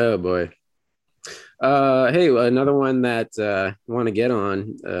 Oh boy. Hey, another one that I want to get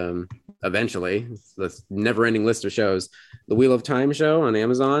on eventually. This never-ending list of shows. The Wheel of Time show on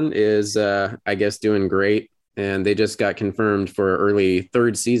Amazon is, I guess, doing great, and they just got confirmed for early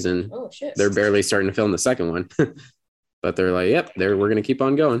third season. Oh shit! They're barely starting to film the second one, but they're like, "Yep, we're gonna keep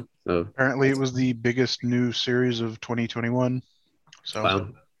on going." So apparently, it was the biggest new series of 2021. So. Wow.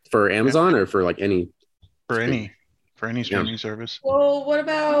 For Amazon or for like any streaming service. Well, what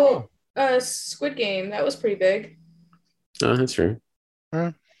about Squid Game? That was pretty big. Oh, that's true.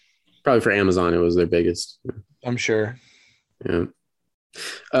 Probably for Amazon, it was their biggest. I'm sure. Yeah.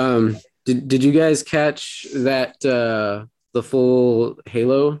 Did you guys catch that the full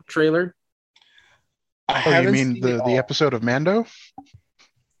Halo trailer? You mean the episode of Mando?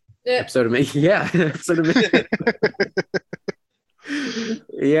 Yeah. Episode of yeah, episode of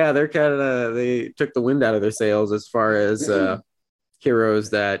yeah, they're they took the wind out of their sails as far as heroes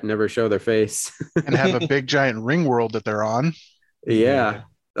that never show their face and have a big giant ring world that they're on. Yeah.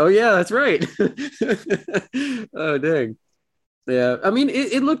 Oh yeah, that's right. Oh dang. Yeah, I mean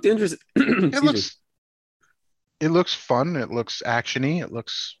it looked interesting. It looks fun. It looks actiony. It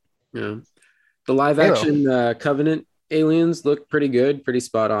looks the live action Covenant aliens look pretty good, pretty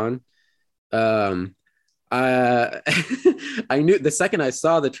spot on. I knew the second I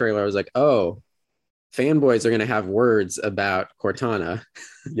saw the trailer, I was like, oh, fanboys are going to have words about Cortana.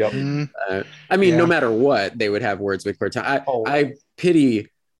 Yep. I mean, no matter what, they would have words with Cortana. I pity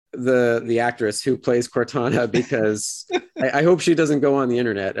the actress who plays Cortana because I hope she doesn't go on the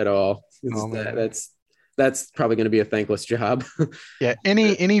internet at all. That's probably going to be a thankless job. Yeah.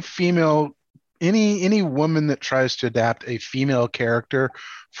 Any female, any woman that tries to adapt a female character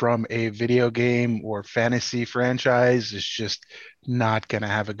from a video game or fantasy franchise is just not gonna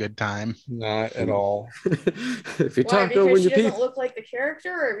have a good time. Not at all. If you Why? Because she doesn't look like the character,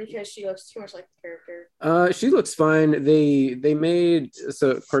 or because she looks too much like the character? She looks fine. They made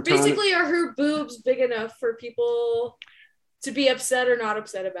Cortana. Basically, are her boobs big enough for people to be upset or not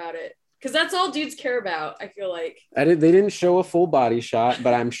upset about it? Because that's all dudes care about, I feel like. They didn't show a full body shot,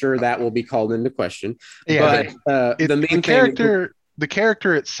 but I'm sure that will be called into question. Yeah, but the main character. The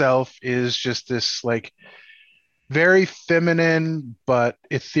character itself is just this like very feminine but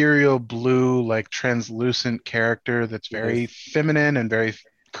ethereal blue, like translucent character that's very feminine and very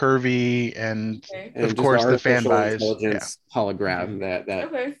curvy, and Okay. And of just course the fan artificial buys. intelligence hologram that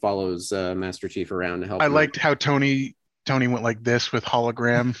Okay. follows Master Chief around to help I him. liked how Tony went like this with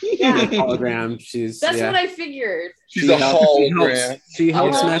hologram. Yeah. Hologram. That's what I figured. She's a hologram. She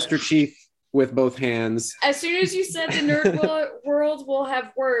helps Uh-huh. Master Chief with both hands. As soon as you said the nerd world will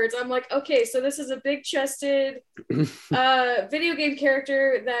have words, I'm like, okay, so this is a big-chested video game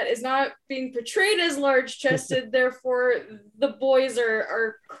character that is not being portrayed as large-chested. Therefore, the boys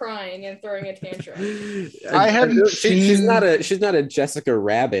are crying and throwing a tantrum. I haven't She's seen- not a Jessica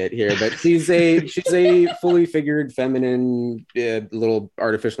Rabbit here, but she's a fully figured feminine little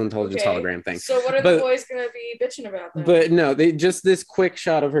artificial intelligence Okay. hologram thing. So what are But- the boys gonna be bitching about then? But no, they just this quick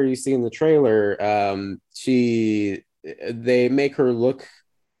shot of her you see in the trailer. They make her look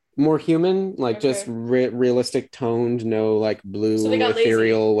more human, like just realistic toned, no like blue So they got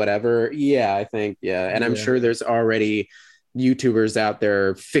ethereal lazy. whatever. Yeah, I think and I'm sure there's already YouTubers out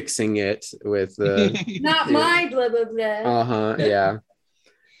there fixing it with Not my blah blah blah. yeah.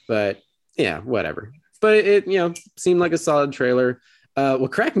 But yeah, whatever. But it seemed like a solid trailer.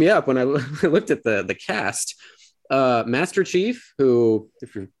 What cracked me up when I looked at the cast, Master Chief, who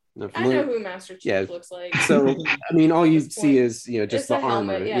if you're not I know familiar, who Master Chief looks like. so I mean all you At this see point, is just it's the a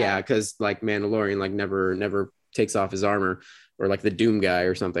helmet, armor. yeah. Because like Mandalorian like never takes off his armor, or like the Doom guy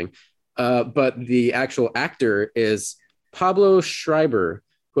or something. But the actual actor is Pablo Schreiber,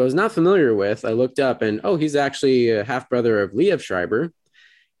 who I was not familiar with. I looked up and he's actually a half brother of Liev Schreiber.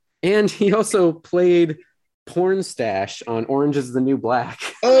 And he also played Porn Stash on Orange is the New Black.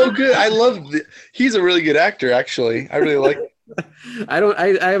 Oh, good. I love he's a really good actor, actually. I really like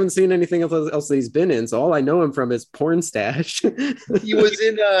I haven't seen anything else that he's been in, so all I know him from is Porn Stash. He was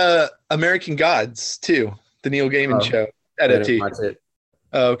in American Gods too, the Neil Gaiman show I didn't adaptation. watch it.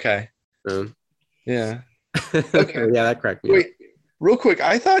 Oh, okay. Yeah. Okay. Yeah, that cracked me up. Wait, real quick.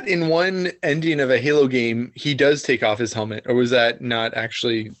 I thought in one ending of a Halo game, he does take off his helmet, or was that not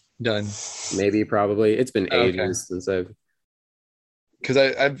actually done? Maybe, probably. It's been Okay. ages since I've. Because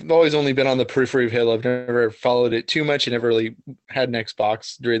I've always only been on the periphery of Halo. I've never followed it too much. I never really had an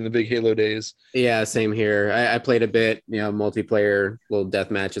Xbox during the big Halo days. Yeah, same here. I played a bit, multiplayer little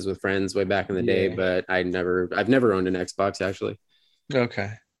death matches with friends way back in the day, Yeah. but I've never owned an Xbox actually.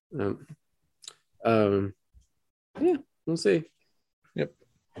 Okay. Yeah, we'll see. Yep.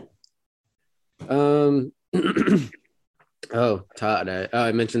 Todd,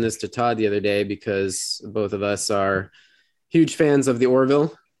 I mentioned this to Todd the other day because both of us are huge fans of the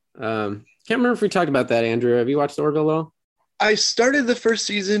Orville. Can't remember if we talked about that, Andrew. Have you watched Orville at all? I started the first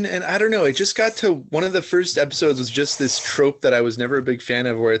season, and I don't know. It just got to one of the first episodes was just this trope that I was never a big fan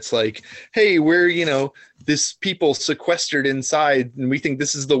of, where it's like, hey, we're, this people sequestered inside, and we think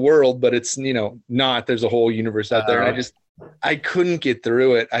this is the world, but it's, not. There's a whole universe out there. And I couldn't get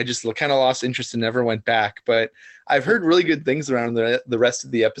through it. I just kind of lost interest and never went back. But I've heard really good things around the rest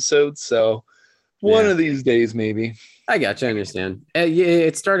of the episodes. So one of these days, maybe. I gotcha. I understand.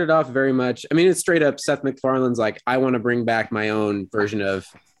 It started off very much. I mean, it's straight up Seth MacFarlane's like, I want to bring back my own version of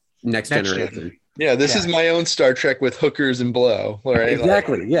Next Generation. Yeah, this is my own Star Trek with hookers and blow. Right?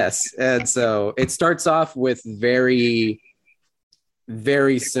 Exactly. Yes. And so it starts off with very,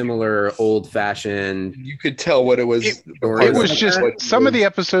 very similar old-fashioned. You could tell what it was. It was just some of the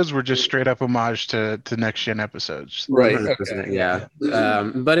episodes were just straight up homage to next gen episodes. Right. 100%,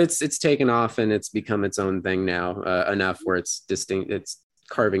 yeah. But it's taken off and it's become its own thing now, enough where it's distinct. It's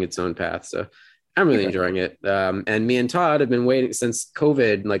carving its own path. So I'm really enjoying it. And me and Todd have been waiting since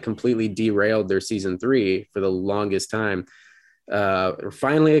COVID like completely derailed their season 3 for the longest time. We're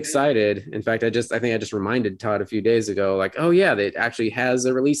finally excited. In fact, I think I just reminded Todd a few days ago, like, oh yeah, it actually has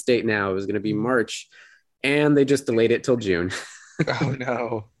a release date now. It was going to be March, and they just delayed it till June. Oh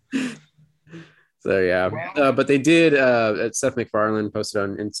no. So yeah, but they did. Seth MacFarlane posted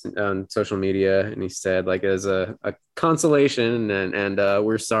on social media, and he said, like, as a consolation, and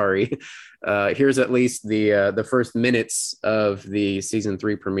we're sorry. Here's at least the first minutes of the season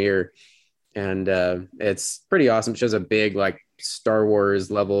 3 premiere, and it's pretty awesome. It shows a big like Star Wars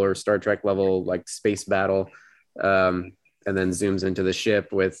level or Star Trek level like space battle, and then zooms into the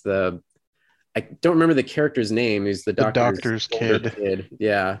ship with I don't remember the character's name. He's the doctor's kid.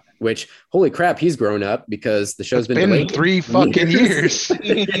 Yeah. Which, holy crap, he's grown up because the show's been delayed 3 fucking years.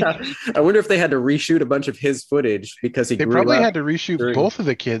 Yeah. I wonder if they had to reshoot a bunch of his footage because they probably had to reshoot both of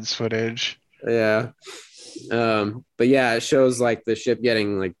the kids' footage. Yeah. But yeah, it shows like the ship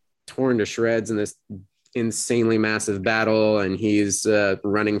getting like torn to shreds in this insanely massive battle, and he's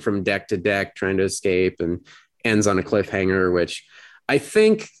running from deck to deck trying to escape, and ends on a cliffhanger, which I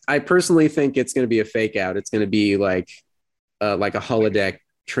personally think it's going to be a fake out. It's going to be like a holodeck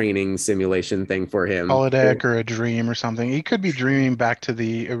training simulation thing for him. Holodeck or a dream or something. He could be dreaming back to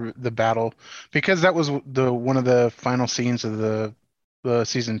the battle, because that was the one of the final scenes of the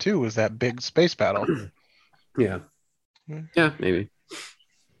season 2 was that big space battle. Yeah, maybe.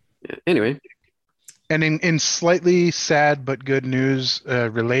 Yeah. Anyway, and in slightly sad but good news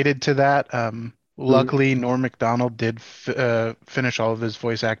related to that, luckily Norm Macdonald did finish all of his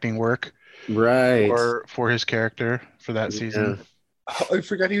voice acting work right, for his character for that season. Oh, I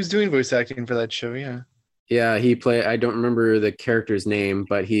forgot he was doing voice acting for that show. Yeah, he played. I don't remember the character's name,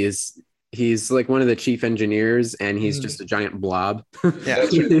 but he's like one of the chief engineers, and he's just a giant blob.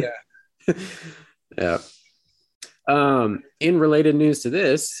 Yeah. Yeah. In related news to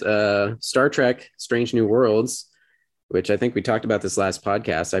this, Star Trek: Strange New Worlds, which I think we talked about this last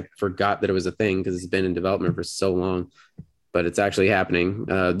podcast. I forgot that it was a thing because it's been in development for so long, but it's actually happening.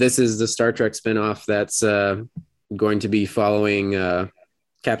 This is the Star Trek spinoff that's going to be following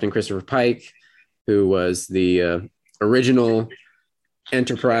Captain Christopher Pike, who was the original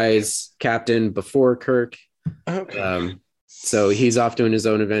Enterprise captain before Kirk. Okay. So he's off doing his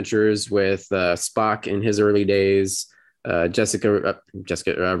own adventures with Spock in his early days. Rebecca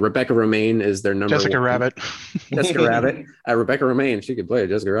Romaine is their number Jessica one. Rabbit. Jessica Rabbit. Rebecca Romaine, she could play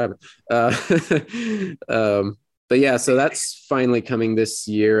Jessica Rabbit. But yeah, so that's finally coming this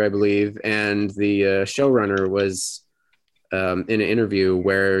year, I believe. And the showrunner was in an interview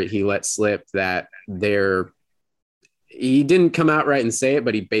where he let slip that he didn't come out right and say it,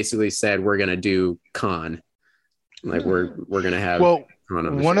 but he basically said, we're going to do Khan. Like we're going to have. Well,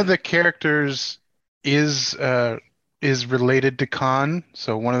 one of the characters is related to Khan.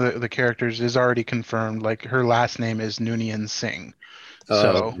 So one of the characters is already confirmed. Like her last name is Noonien Singh.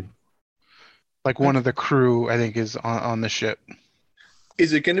 So like one of the crew, I think, is on the ship.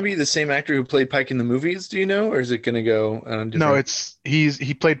 Is it going to be the same actor who played Pike in the movies? Do you know, or is it going to go different? No,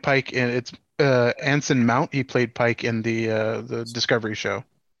 he played Pike in it's Anson Mount. He played Pike in the Discovery show.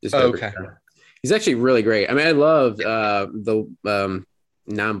 Okay. He's actually really great. I mean, I love the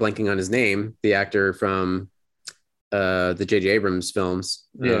now I'm blanking on his name, the actor from the J.J. Abrams films.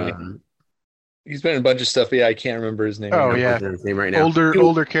 Yeah. He's been in a bunch of stuff, but I can't remember his name. Oh yeah, his name right now.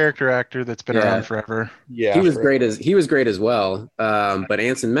 Older character actor that's been around forever. Yeah, he was great as well. But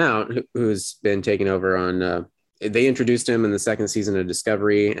Anson Mount, who's been taking over on, they introduced him in the second season of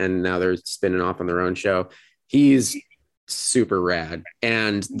Discovery, and now they're spinning off on their own show. He's super rad,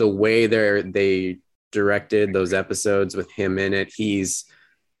 and the way they directed those episodes with him in it, he's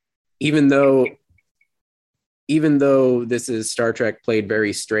even though this is Star Trek played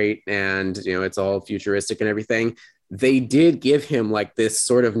very straight and it's all futuristic and everything, they did give him like this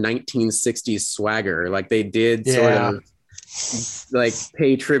sort of 1960s swagger. Like they did sort of like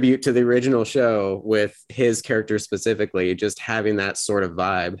pay tribute to the original show with his character specifically, just having that sort of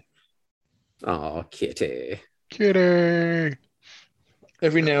vibe. Oh, Kitty.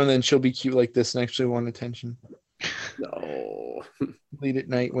 Every now and then she'll be cute like this and actually want attention. No. Late at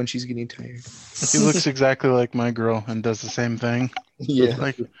night when she's getting tired. He looks exactly like my girl and does the same thing. Yeah.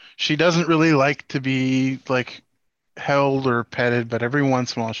 Like she doesn't really like to be like held or petted, but every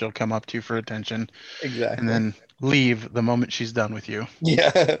once in a while she'll come up to you for attention. Exactly. And then leave the moment she's done with you.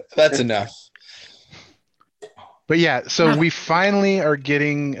 Yeah, that's enough. But yeah, so we finally are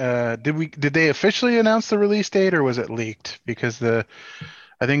getting did they officially announce the release date, or was it leaked? Because I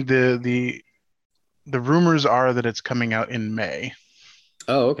think the rumors are that it's coming out in May.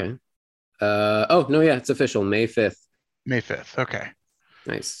 Oh, okay. Oh, no, yeah, it's official. May 5th. May 5th. Okay.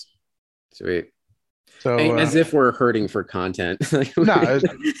 Nice. Sweet. So as if we're hurting for content.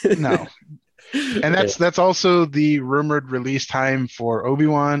 No. And that's also the rumored release time for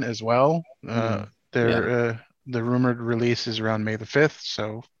Obi-Wan as well. The rumored release is around May the 5th,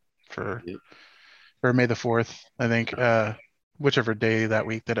 so or May the 4th, I think, whichever day that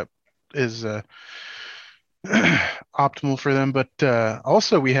week that it is optimal for them. But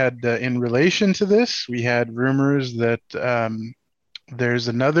also we had in relation to this, we had rumors that there's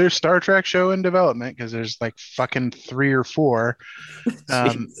another Star Trek show in development, because there's like fucking 3 or 4.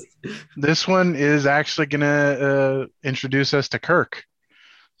 This one is actually gonna introduce us to Kirk.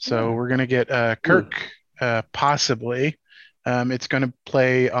 So we're gonna get Kirk possibly. It's gonna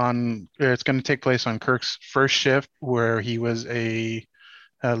take place on Kirk's first shift, where he was a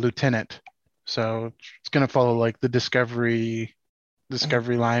lieutenant. So it's gonna follow like the Discovery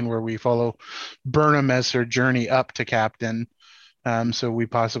line, where we follow Burnham as her journey up to captain. So we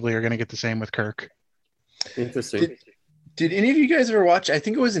possibly are gonna get the same with Kirk. Interesting. Did any of you guys ever watch? I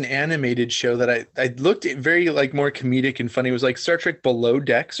think it was an animated show that I looked at, very like more comedic and funny. It was like Star Trek Below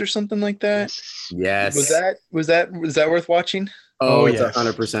Decks or something like that. Yes. Was that worth watching? Oh, it's yes.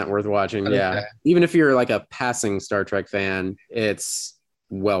 100% worth watching. Okay. Yeah. Even if you're like a passing Star Trek fan, it's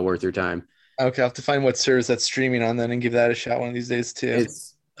well worth your time. Okay, I'll have to find what service that's streaming on then and give that a shot one of these days too.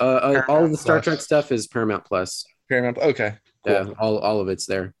 It's all of Paramount the Star Plus. Trek stuff is Paramount Plus. Paramount. Okay, cool. Yeah, all of it's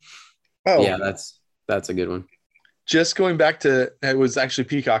there. Oh, Yeah, that's a good one. just going back to it was actually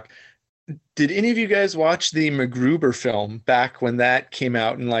Peacock. Did any of you guys watch the MacGruber film back when that came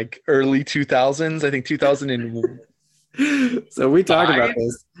out in like early 2000s? I think 2001. So we talked about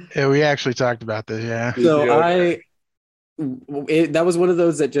this. Yeah, we actually talked about this. Yeah. So Yeah. that was one of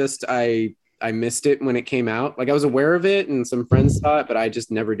those that just I missed it when it came out. Like I was aware of it and some friends saw it, but I just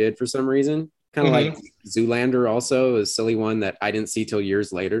never did for some reason. Kind of like Zoolander also, a silly one that I didn't see till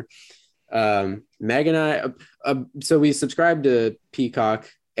years later. Meg and I, so we subscribed to Peacock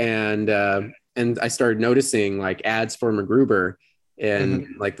and I started noticing like ads for MacGruber and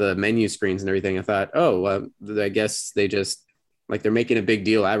like the menu screens and everything. I thought, oh, I guess they just like they're making a big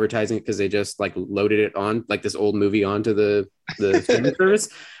deal advertising it because they just like loaded it on like this old movie onto the streaming service.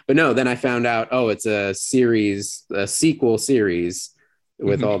 But no, then I found out, oh, it's a sequel series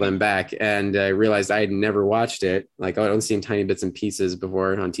with all them back. And I realized I had never watched it. Like I only seen tiny bits and pieces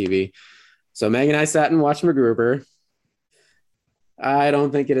before on TV. So Meg and I sat and watched MacGruber. I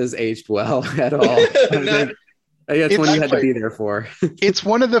don't think it has aged well at all. I guess one you had to be there for. It's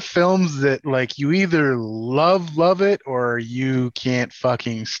one of the films that like you either love it or you can't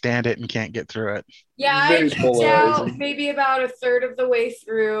fucking stand it and can't get through it. Yeah, I Very checked polarizing. out maybe about a third of the way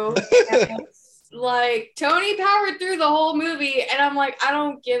through. And like Tony powered through the whole movie, and I'm like, I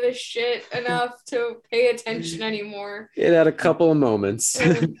don't give a shit enough to pay attention anymore. It had a couple of moments.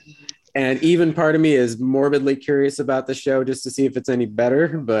 And even part of me is morbidly curious about the show just to see if it's any better,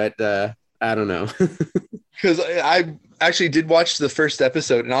 but I don't know. Because I actually did watch the first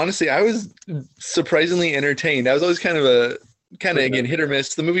episode, and honestly, I was surprisingly entertained. I was always kind of again hit or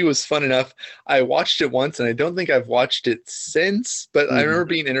miss. The movie was fun enough. I watched it once, and I don't think I've watched it since. But I remember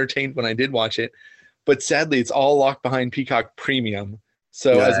being entertained when I did watch it. But sadly, it's all locked behind Peacock Premium.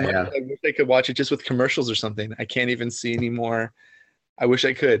 So as much as I wish I could watch it just with commercials or something, I can't even see anymore. I wish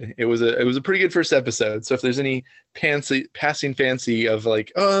I could. It was a pretty good first episode. So if there's any passing fancy of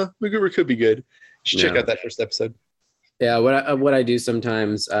like, MacGruber could be good, you should check out that first episode. Yeah, what I do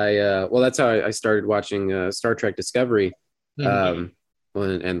sometimes, that's how I started watching Star Trek Discovery, and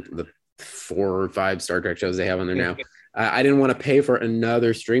the 4 or 5 Star Trek shows they have on there now. I didn't want to pay for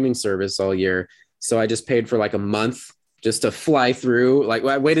another streaming service all year, so I just paid for like a month just to fly through. Like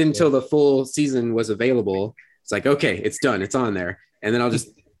I waited until the full season was available. It's like, okay, it's done, it's on there, and then I'll just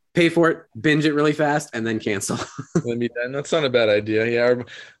pay for it, binge it really fast, and then cancel. Let me done. That's not a bad idea. Yeah, I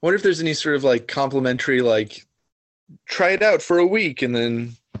wonder if there's any sort of like complimentary, like try it out for a week and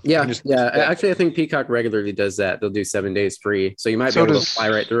then. Yeah. Actually, I think Peacock regularly does that. They'll do 7 days free, so you might be able to fly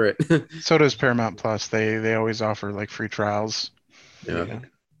right through it. So does Paramount Plus. They always offer like free trials. Yeah.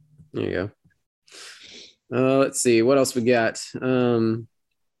 There you go. Let's see what else we got.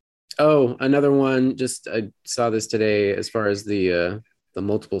 Another one. Just I saw this today as far as the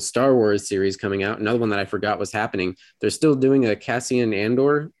multiple Star Wars series coming out. Another one that I forgot was happening. They're still doing a Cassian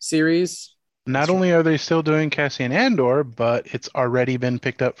Andor series. Not only are they still doing Cassian Andor, but it's already been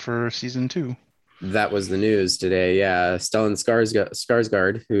picked up for season 2. That was the news today. Yeah, Stellan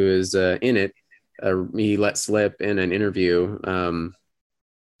Skarsgård, who is in it, he let slip in an interview, some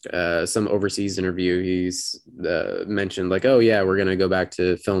overseas interview. He's mentioned like, oh yeah, we're gonna go back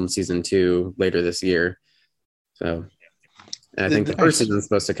to film season 2 later this year. So, and I think the first season is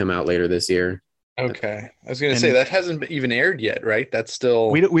supposed to come out later this year. Okay, I was gonna say that hasn't even aired yet, right? That's still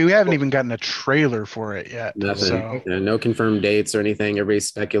we haven't even gotten a trailer for it yet. Nothing. So. No confirmed dates or anything. Everybody's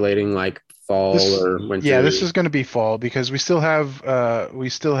speculating like fall or winter. Yeah, this is going to be fall because we still have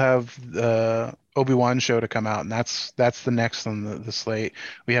Obi-Wan show to come out, and that's the next on the slate.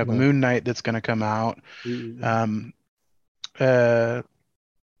 We have Moon Knight that's going to come out. That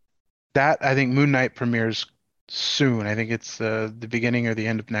I think Moon Knight premieres soon. I think it's the beginning or the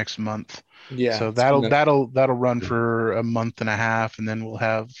end of next month. Yeah. So that'll run for a month and a half, and then we'll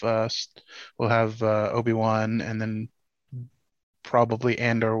have Obi-Wan, and then probably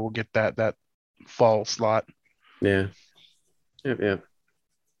Andor will get that fall slot. Yeah. Yep.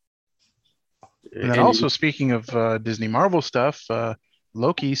 And then also speaking of Disney Marvel stuff,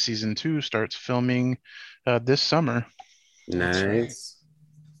 Loki season 2 starts filming this summer. Nice.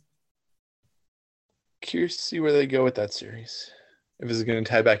 Curious to see where they go with that series. If it's going to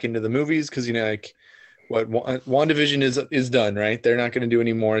tie back into the movies, because like what WandaVision is done, right? They're not going to do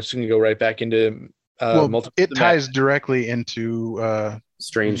any more. It's going to go right back into multiple. It ties directly into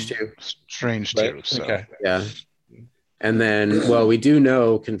Strange 2. Strange right? 2. So. Okay. Yeah. And then, well, we do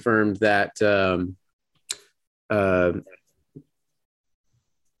know confirmed that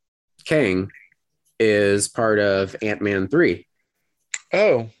Kang is part of Ant-Man 3.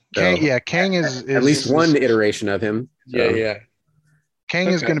 Oh, So, Kang is at least one iteration of him. So. yeah. Kang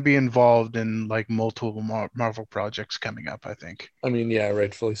is Okay. going to be involved in like multiple Marvel projects coming up, I think. I mean, yeah,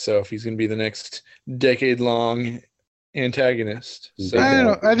 rightfully so. If he's going to be the next decade-long antagonist, so I don't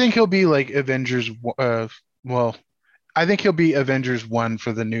know. I think he'll be like Avengers. Well, I think he'll be Avengers 1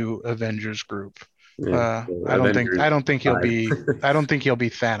 for the new Avengers group. Yeah. I don't think he'll be. I don't think he'll be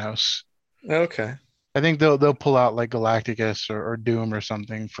Thanos. okay. I think they'll pull out like Galacticus or Doom or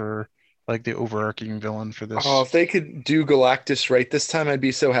something for like the overarching villain for this. Oh, if they could do Galactus right this time, I'd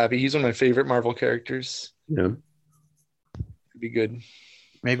be so happy. He's one of my favorite Marvel characters. Yeah. It'd be good.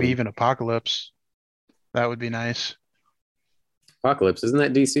 Maybe even Apocalypse. That would be nice. Apocalypse, isn't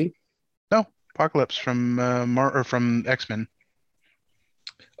that DC? No, Apocalypse from from X-Men.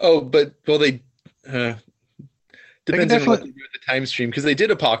 Oh, but well, they depends on what definitely- they do with the time stream, because they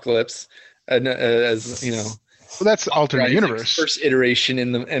did Apocalypse, and as you know, Well, that's alternate Isaacs' universe. first iteration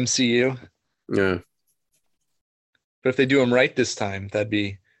in the MCU. Yeah. But if they do them right this time, that'd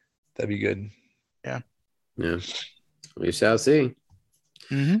be good. Yeah. We shall see.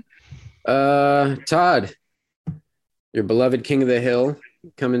 Mm-hmm. Todd, your beloved King of the Hill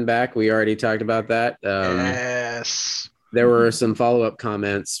coming back. We already talked about that. Yes. There were some follow-up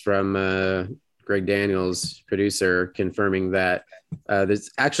comments from Greg Daniels, producer, confirming that there's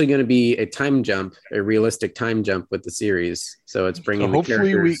actually going to be a time jump, a realistic time jump with the series. So it's bringing the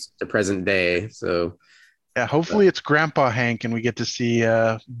characters to present day. So yeah, hopefully it's Grandpa Hank and we get to see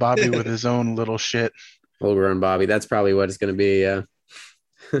Bobby with his own little shit. Full-grown Bobby. That's probably what it's going to be.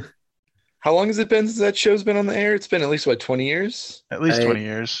 How long has it been since that show's been on the air? It's been at least, what, 20 years? At least 20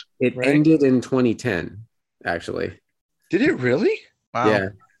 years. It Right? ended in 2010, actually. Did it really? Wow.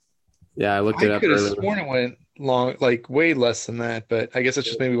 Yeah, I looked it I up could have earlier. sworn it went long, like way less than that, but I guess it's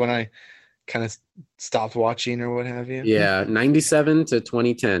just maybe when I kind of stopped watching or what have you. Yeah, 97 to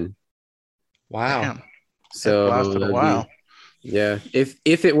 2010. Wow. Damn. So It lasted a that'd while. yeah, if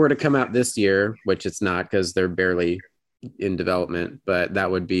it were to come out this year, which it's not because they're barely in development, but that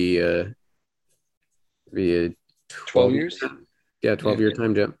would be a 12 years? Yeah, 12-year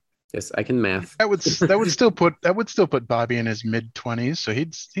time jump. Yes, I can math. That would still put Bobby in his mid-20s, so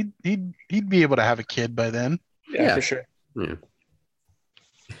he'd be able to have a kid by then. Yeah, for sure. Yeah.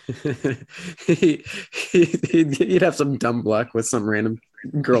 He'd have some dumb luck with some random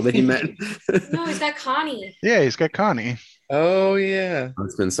girl that he met. No, he's got Connie. Yeah, he's got Connie. Oh, yeah.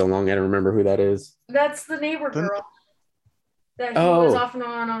 It's been so long, I don't remember who that is. That's the neighbor Then- girl that he was off and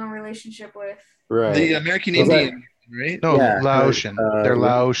on a relationship with. Right. The American Was that- Indian, right? No, Yeah, Laotian. They're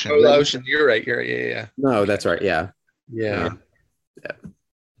Laotian. Oh, Laotian. You're right. Yeah. No, that's right. Yeah. Yeah.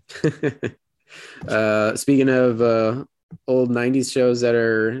 Speaking of old 90s shows that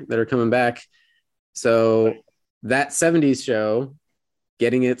are coming back, so that 70s show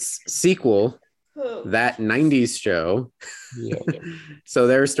getting its sequel, that 90s show. Yeah. So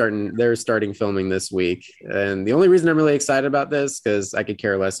they're starting filming this week, and the only reason I'm really excited about this, because I could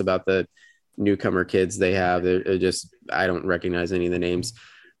care less about the newcomer kids they have. They're just, I don't recognize any of the names,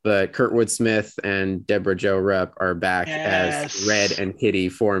 but Kurtwood Smith and Deborah Jo Rupp are back as Red and Kitty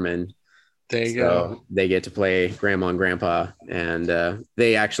Foreman. There you go. They get to play Grandma and Grandpa, and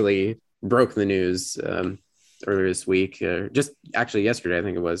they actually broke the news earlier this week, just actually yesterday, I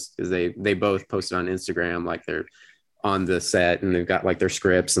think it was, because they both posted on Instagram like they're on the set and they've got like their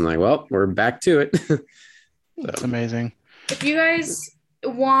scripts and like, well, we're back to it. That's amazing. If you guys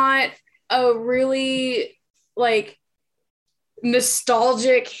want a really like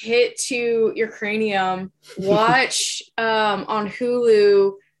nostalgic hit to your cranium, watch on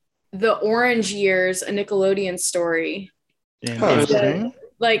Hulu The Orange Years, a Nickelodeon story. Interesting.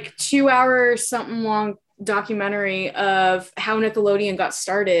 Like 2 hour something long documentary of how Nickelodeon got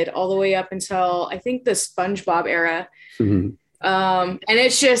started all the way up until I think the SpongeBob era. Mhm. And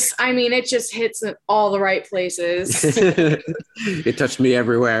it's just, I mean, it just hits in all the right places. It touched me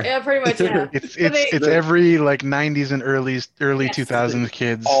everywhere. Yeah, pretty much. Yeah. It's every like 90s and early Yes. 2000s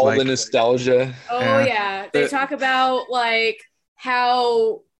kids. All like, the nostalgia. Oh Yeah. yeah. They talk about like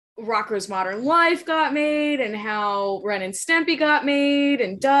how Rocko's Modern Life got made and how Ren and Stimpy got made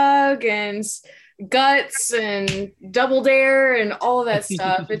and Doug and Guts and Double Dare and all of that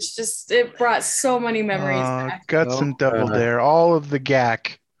stuff. It's just, it brought so many memories back. Guts and Double Dare, all of the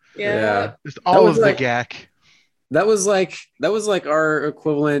gack. Yeah. Just all was of like- the gack. That was like our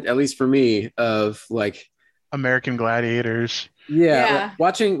equivalent, at least for me, of like American Gladiators. Yeah.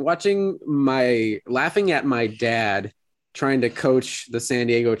 like laughing at my dad trying to coach the San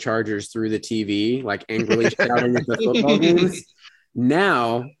Diego Chargers through the TV, like angrily shouting at the football games.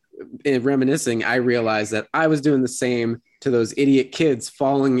 Now, in reminiscing, I realized that I was doing the same to those idiot kids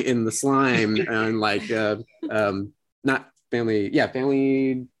falling in the slime and like not family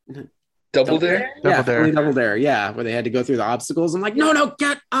Double Dare? Family Double Dare, yeah, where they had to go through the obstacles. I'm like, no,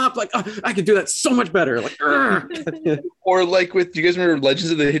 get up! Like, oh, I could do that so much better. Like, or like do you guys remember Legends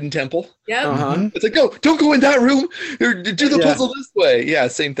of the Hidden Temple? Yep. Uh-huh. It's like, no, don't go in that room. Do the puzzle this way. Yeah,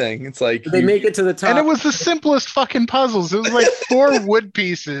 same thing. It's like they make it to the top, and it was the simplest fucking puzzles. It was like 4 wood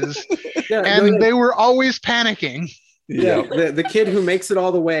pieces, and they were always panicking. Yeah, the kid who makes it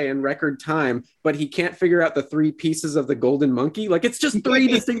all the way in record time, but he can't figure out the 3 pieces of the golden monkey. Like, it's just 3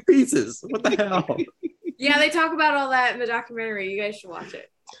 distinct pieces. What the hell? Yeah, they talk about all that in the documentary. You guys should watch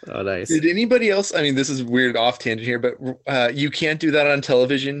it. Oh, nice. Did anybody else? I mean, this is weird off tangent here, but You Can't Do That on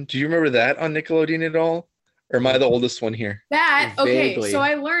Television. Do you remember that on Nickelodeon at all? Or am I the oldest one here? Vaguely. So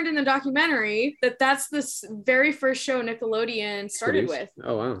I learned in the documentary that that's the very first show Nickelodeon started with.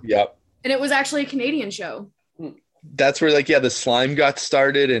 Oh, wow. Yep. And it was actually a Canadian show. That's where the slime got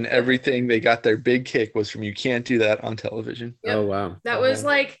started and everything. They got their big kick was from You Can't Do That on Television. Yep. Oh, wow. That was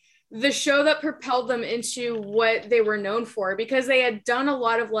like the show that propelled them into what they were known for, because they had done a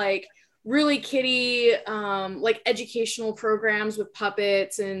lot of like really kiddie like educational programs with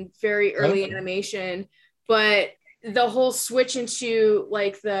puppets and very early animation, but the whole switch into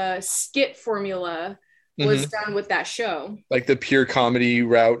like the skit formula was done with that show, like the pure comedy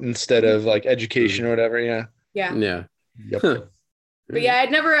route instead of like education or whatever. Yeah. Yep. But yeah,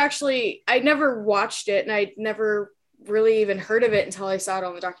 I'd never watched it, and I'd never really even heard of it until I saw it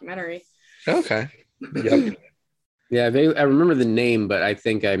on the documentary. Okay. Yep. Yeah, I remember the name, but I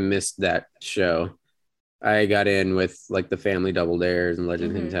think I missed that show. I got in with like the Family Double Dares and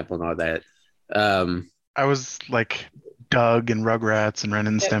Legend of Hidden Temple and all that. I was like Doug and Rugrats and Ren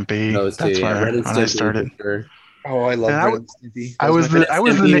and Stimpy. Those That's two, where Ren and when I Stimpy, started. for sure. Oh, I love And Ren and Stimpy. I was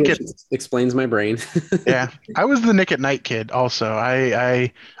the Nick at explains my brain. yeah. I was the Nick at Night kid also.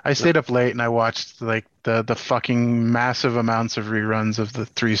 I stayed up late and I watched like the fucking massive amounts of reruns of the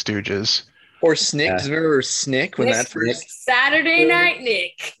Three Stooges. Or Snick. Yeah. Do you remember Snick when that first Saturday Night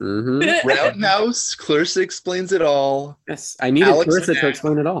Nick. Roundhouse? Clarissa explains it all. Yes, I needed Alex Clarissa and to Matt.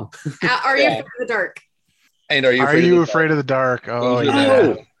 explain it all. Are you afraid of the dark? And are you afraid of the dark? Oh Oh, yeah.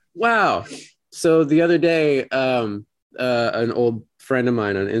 Oh, wow. So the other day, an old friend of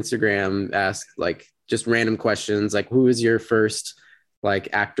mine on Instagram asked like just random questions, like who is your first like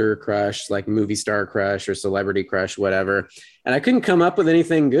actor crush, like movie star crush or celebrity crush, whatever. And I couldn't come up with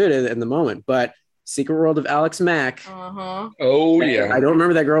anything good in the moment, but Secret World of Alex Mack. Oh yeah. I don't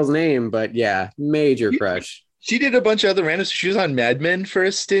remember that girl's name, but yeah, major crush. She did a bunch of other random. She was on Mad Men for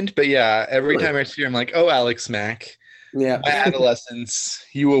a stint, but yeah, every time I see her, I'm like, oh, Alex Mack. Yeah. My adolescence,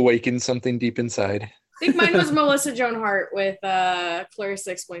 you awakened something deep inside. I think mine was Melissa Joan Hart with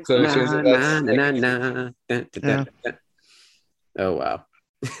Clarissa Explains. So It All. Oh wow.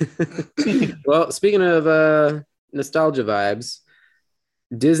 Well, speaking of nostalgia vibes,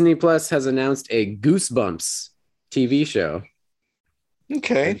 Disney Plus has announced a Goosebumps TV show.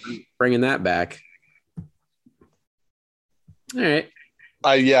 Okay. Bringing that back. All right.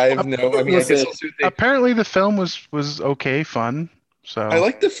 I have no. I mean, I guess we'll see what they. Apparently the film was okay, fun. So I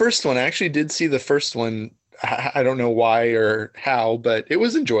like the first one. I actually did see the first one. I don't know why or how, but it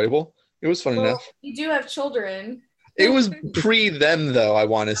was enjoyable. It was fun enough. You do have children. It was pre them though, I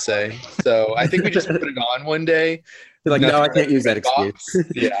want to say. So I think we just put it on one day. You're like, no, I can't use that excuse.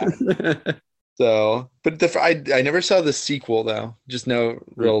 Yeah. So, but I never saw the sequel though. Just no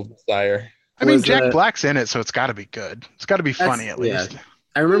real desire. I mean, Jack Black's in it, so it's got to be good. It's got to be funny at least.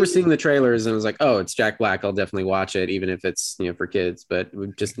 I remember seeing the trailers and I was like, oh, it's Jack Black. I'll definitely watch it, even if it's for kids. But we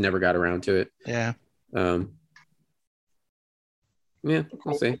just never got around to it. Yeah. Yeah,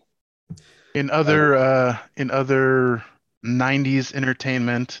 we'll see. In other 90s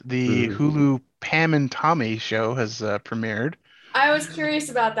entertainment, the Hulu Pam and Tommy show has premiered. I was curious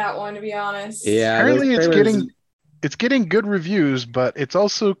about that one, to be honest. Yeah, apparently it's getting good reviews, but it's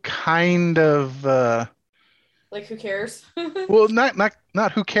also kind of like, who cares? well,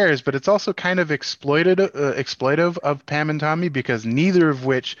 not who cares, but it's also kind of exploitive of Pam and Tommy, because neither of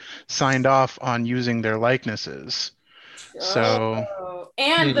which signed off on using their likenesses. So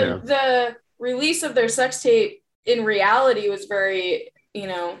and the release of their sex tape in reality was very,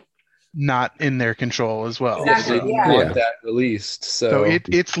 not in their control as well. Exactly, so, want that released. So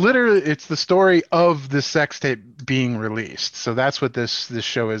it's the story of the sex tape being released. So that's what this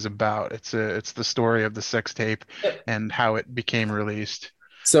show is about. It's the story of the sex tape and how it became released.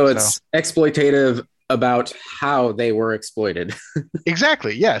 So it's exploitative about how they were exploited.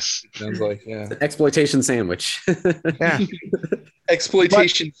 Exactly. Yes. Sounds like, yeah. Exploitation sandwich. Yeah.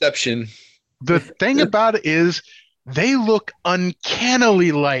 Exploitationception. The thing about it is they look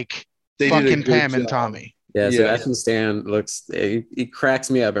uncannily like They did a fucking good Pam and job. Tommy. Yeah, Yeah. Sebastian Stan looks, he cracks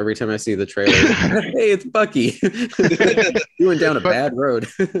me up every time I see the trailer. Hey, it's Bucky. You went down a bad road.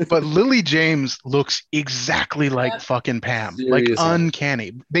 But Lily James looks exactly like Yep. fucking Pam. Seriously. Like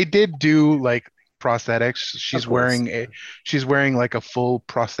uncanny. They did do like prosthetics. She's Of course. wearing like a full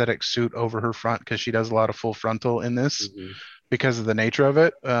prosthetic suit over her front because she does a lot of full frontal in this Mhm. because of the nature of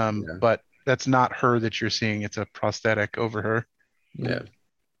it. Yeah. But that's not her that you're seeing. It's a prosthetic over her. Yeah.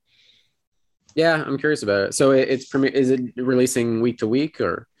 Yeah, I'm curious about it. So is it releasing week to week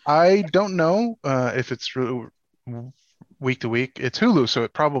or? I don't know if it's week to week. It's Hulu, so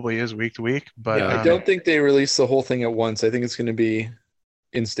it probably is week to week. But Yeah, I don't think they release the whole thing at once. I think it's going to be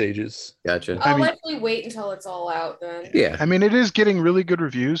in stages. Gotcha. I'll mean- likely wait until it's all out then. Yeah. I mean, it is getting really good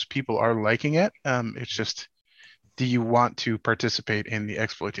reviews. People are liking it. It's just, do you want to participate in the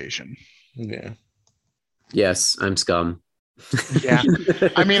exploitation? Yeah. Yes, I'm scum. Yeah.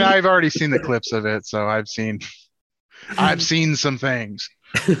 I mean, I've already seen the clips of it, so I've seen some things.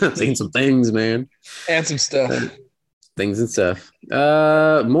 I've seen some things, man. And some stuff. Things and stuff.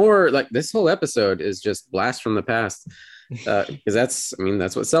 More like this whole episode is just blast from the past. Because that's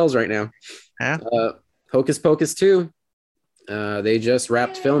what sells right now. Yeah. Hocus Pocus 2. They just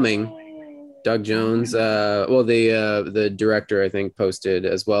wrapped filming. Doug Jones, the director, I think, posted,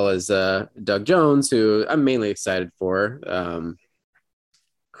 as well as Doug Jones, who I'm mainly excited for.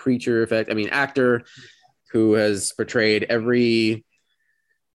 Creature effect. I mean, actor who has portrayed every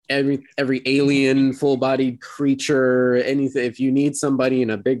alien, full-bodied creature, anything. If you need somebody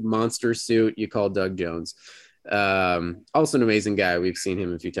in a big monster suit, you call Doug Jones. Also an amazing guy. We've seen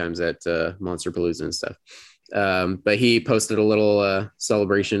him a few times at Monster Palooza and stuff. But he posted a little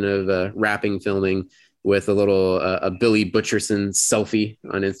celebration of wrapping filming with a little a Billy Butcherson selfie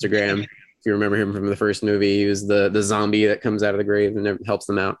on Instagram. If you remember him from the first movie, he was the zombie that comes out of the grave and helps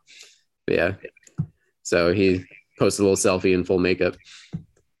them out. But yeah, so he posted a little selfie in full makeup,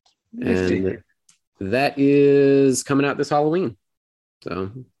 and that is coming out this Halloween.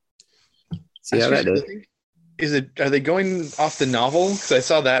 So see how that does. Are they going off the novel? Because I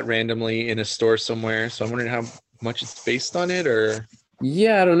saw that randomly in a store somewhere. So I'm wondering how much it's based on it, or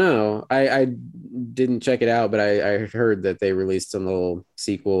Yeah, I don't know. I didn't check it out, but I heard that they released some little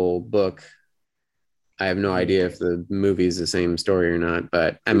sequel book. I have no idea if the movie is the same story or not,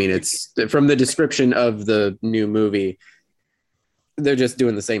 but I mean, it's from the description of the new movie. They're just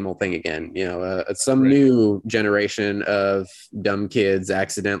doing the same old thing again. You know, some new generation of dumb kids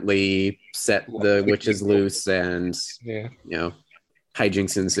accidentally set the witches loose, and yeah, you know,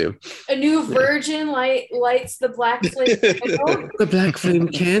 hijinks ensue. A new virgin lights the black flame candle. The black flame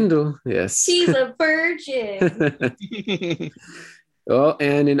candle. Yes. She's a virgin. Well,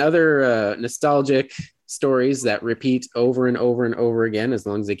 and in other nostalgic stories that repeat over and over and over again, as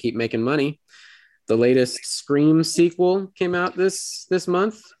long as they keep making money, the latest Scream sequel came out this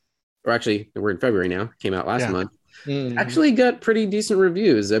month, or actually, we're in February now. Came out last month. Actually, got pretty decent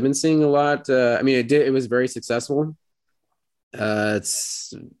reviews. I've been seeing a lot. I mean, it was very successful. Did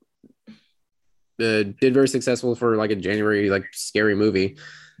very successful for like a January scary movie.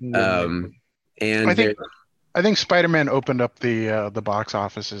 And I think Spider-Man opened up the box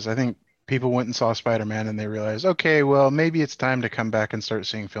offices. I think people went and saw Spider-Man and they realized, okay, well, maybe it's time to come back and start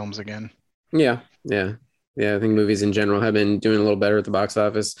seeing films again. Yeah. I think movies in general have been doing a little better at the box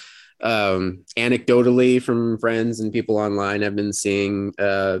office. Anecdotally from friends and people online, I've been seeing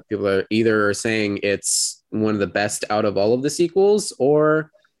people are either saying it's one of the best out of all of the sequels, or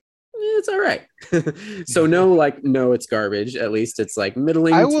it's all right. So no, it's garbage. At least it's like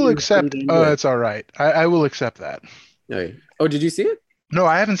middling. I will accept. It's all right. I will accept that. Okay. Oh, did you see it? No,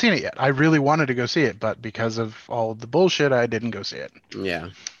 I haven't seen it yet. I really wanted to go see it, but because of all the bullshit, I didn't go see it. Yeah.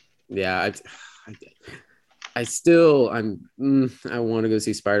 I want to go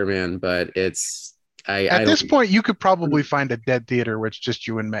see Spider-Man, but it's at this point you could probably find a dead theater where it's just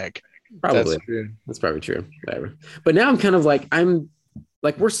you and Meg. Probably. That's probably true. Whatever. But now I'm kind of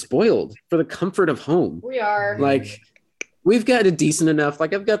we're spoiled for the comfort of home. We are. We've got a decent enough,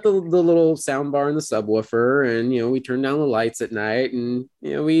 I've got the little sound bar and the subwoofer, and we turn down the lights at night, and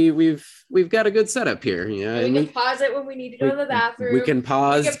we've got a good setup here. We can pause it when we need to go to the bathroom. We can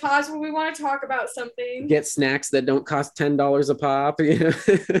pause. We can pause when we want to talk about something. Get snacks that don't cost $10 a pop.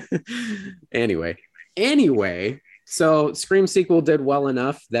 Anyway, so Scream sequel did well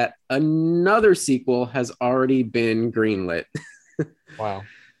enough that another sequel has already been greenlit. Wow.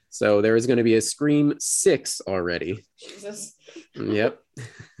 So there is going to be a Scream 6 already. Jesus. Yep.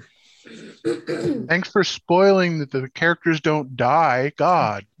 Thanks for spoiling that the characters don't die.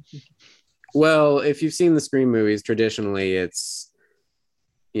 God. Well, if you've seen the Scream movies, traditionally it's,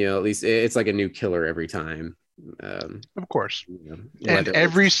 at least it's like a new killer every time. Of course. And Whether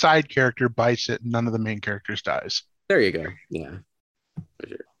every it's- side character bites it, and none of the main characters dies. There you go. Yeah. For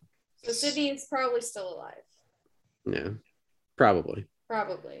sure. So Sydney is probably still alive. Yeah. Probably.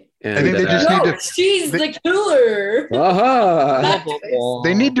 Probably. And, I think they just need No, to. she's the killer. aha!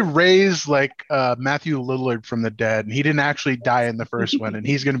 They need to raise like Matthew Lillard from the dead, and he didn't actually die in the first one, and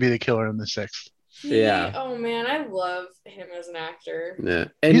he's going to be the killer in the sixth. Yeah. Oh man, I love him as an actor. Yeah.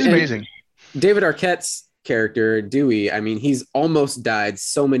 He's amazing. David Arquette's character, Dewey, I mean, he's almost died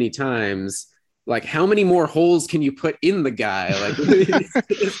so many times. Like, how many more holes can you put in the guy? Like,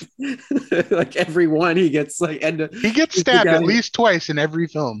 like every one he gets like, and He gets stabbed at least twice in every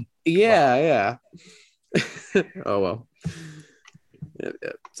film. Yeah, yeah. Oh well. Yeah.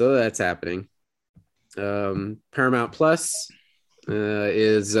 So that's happening. Paramount Plus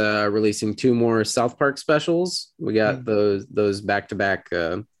is releasing 2 more South Park specials. We got those back to back.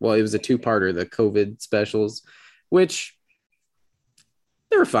 Well, it was a 2-parter, the COVID specials, which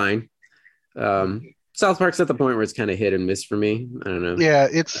they were fine. South Park's at the point where it's kind of hit and miss for me. I don't know. Yeah,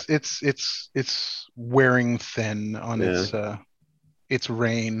 it's wearing thin on its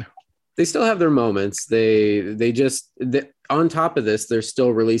reign. They still have their moments. They just on top of this, they're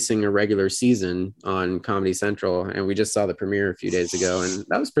still releasing a regular season on Comedy Central, and we just saw the premiere a few days ago, and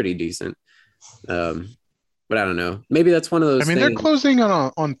that was pretty decent. But I don't know. Maybe that's one of those. I mean, they're closing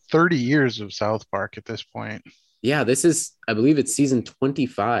on 30 years of South Park at this point. Yeah, this is, I believe it's season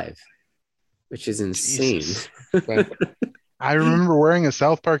 25, which is insane. I remember wearing a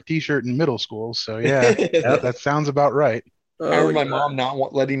South Park t-shirt in middle school, so yeah, that sounds about right. I remember my mom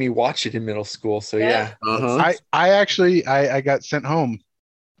not letting me watch it in middle school, so yeah. I actually got sent home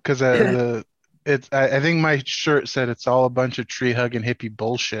because I think my shirt said it's all a bunch of tree hugging hippie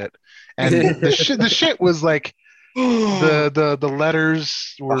bullshit, and the shit was like the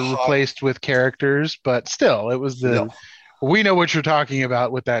letters were replaced with characters, but still it was we know what you're talking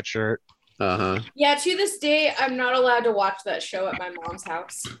about with that shirt. Yeah, to this day, I'm not allowed to watch that show at my mom's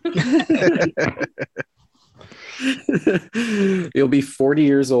house. You'll be 40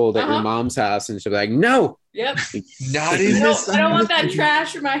 years old at your mom's house, and she'll be like, "No, yep, not in this. I don't want that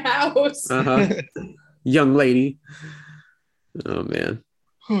trash in my house." Young lady. Oh man.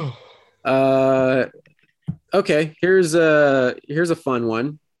 Okay. Here's a fun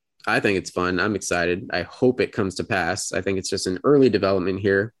one. I think it's fun. I'm excited. I hope it comes to pass. I think it's just an early development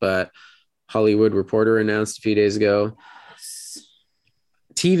here, but Hollywood Reporter announced a few days ago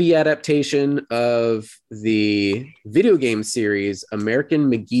TV adaptation of the video game series American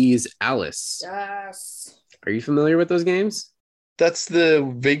McGee's Alice. Yes. Are you familiar with those games? That's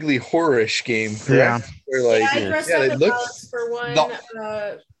the vaguely horror-ish game, correct? Yeah. Where, I dressed up as Alice for one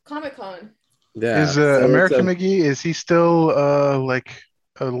Comic-Con. Yeah. Is American McGee, is he still like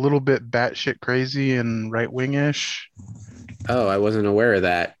a little bit batshit crazy and right-wing-ish? Oh, I wasn't aware of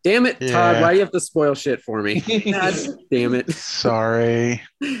that. Damn it, Todd. Why do you have to spoil shit for me? God damn it. Sorry.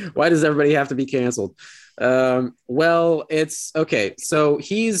 Why does everybody have to be canceled? Well, it's okay. So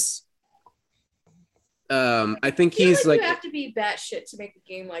he's I think he's like you have to be batshit to make a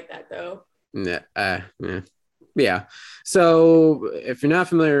game like that though. Yeah. So if you're not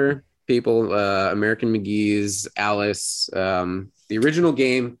familiar, people, American McGee's Alice, the original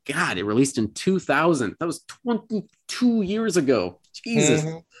game, God, it released in 2000. That was 22 years ago. Jesus.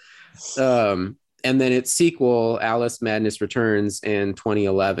 And then its sequel, Alice Madness Returns, in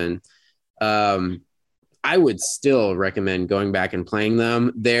 2011. I would still recommend going back and playing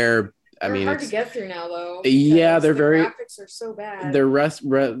them. They're hard to get through now, though. Yeah, they're the graphics are so bad. Graphics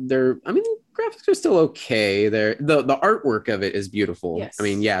are still okay. The artwork of it is beautiful. Yes. I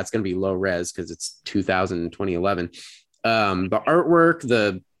mean, yeah, it's going to be low res because it's 2011. The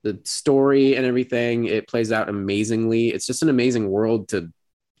artwork, the story and everything, it plays out amazingly. It's just an amazing world to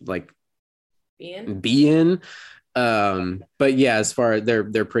like be in. But yeah, as far as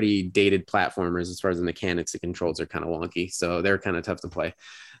they're pretty dated platformers, as far as the mechanics, the controls are kind of wonky, so they're kind of tough to play.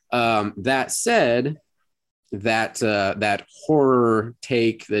 That said, that horror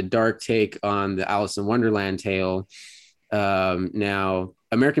take, the dark take on the Alice in Wonderland tale. Now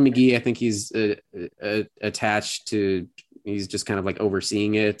American McGee, I think he's attached to, he's just kind of like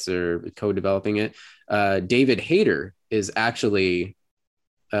overseeing it or co-developing it. David Hayter is actually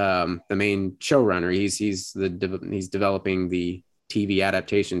the main showrunner. He's developing the TV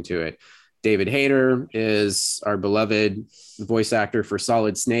adaptation to it. David Hayter is our beloved voice actor for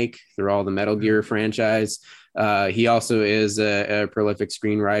Solid Snake through all the Metal Gear franchise. He also is a prolific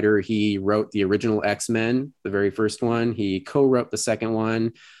screenwriter. He wrote the original X-Men, the very first one. He co-wrote the second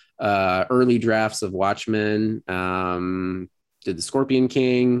one, early drafts of Watchmen, did the Scorpion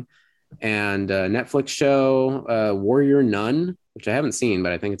King, and a Netflix show, Warrior Nun, which I haven't seen,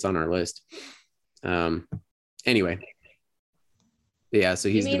 but I think it's on our list. Anyway. Yeah, so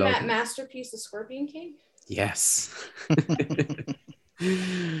he's You mean developed... that masterpiece, The Scorpion King? Yes.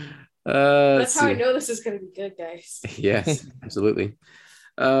 That's how I know this is going to be good, guys. Yes, absolutely.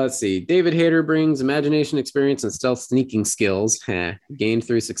 Let's see. David Hayter brings imagination, experience, and stealth sneaking skills gained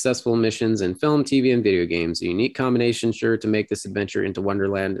through successful missions in film, TV, and video games. A unique combination sure to make this adventure into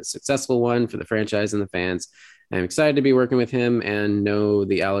Wonderland a successful one for the franchise and the fans. I'm excited to be working with him and know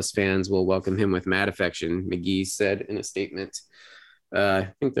the Alice fans will welcome him with mad affection, McGee said in a statement. I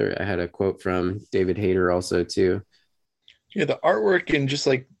think I had a quote from David Hayter also too. Yeah, the artwork and just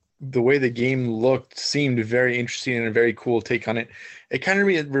like the way the game looked seemed very interesting and a very cool take on it. It kind of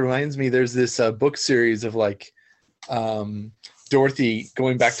reminds me, there's this book series of like Dorothy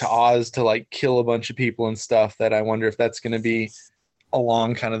going back to Oz to like kill a bunch of people and stuff, that I wonder if that's going to be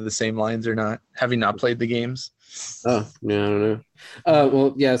along kind of the same lines or not, having not played the games. Oh, no, I don't know.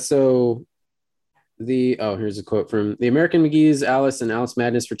 Well, yeah, so here's a quote from the American McGee's Alice and Alice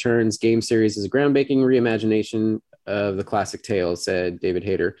Madness Returns game series is a groundbreaking reimagination of the classic tale, said David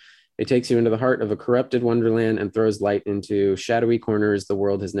Hayter. It takes you into the heart of a corrupted wonderland and throws light into shadowy corners the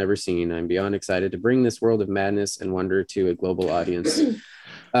world has never seen. I'm beyond excited to bring this world of madness and wonder to a global audience.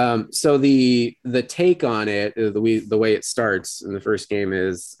 So the take on it, the way it starts in the first game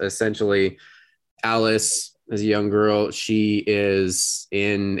is essentially Alice as a young girl. She is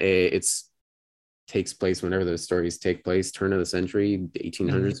in takes place whenever those stories take place, turn of the century,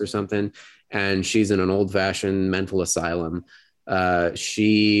 1800s or something. And she's in an old fashioned mental asylum.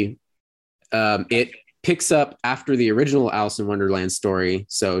 It picks up after the original Alice in Wonderland story.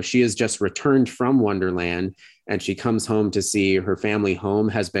 So she has just returned from Wonderland and she comes home to see her family home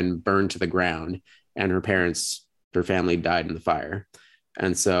has been burned to the ground and her family died in the fire.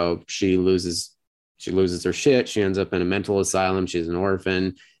 And so she loses her shit. She ends up in a mental asylum. She's an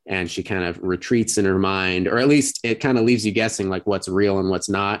orphan. And she kind of retreats in her mind, or at least it kind of leaves you guessing like what's real and what's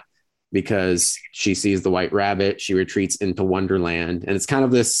not, because she sees the white rabbit, she retreats into Wonderland. And it's kind of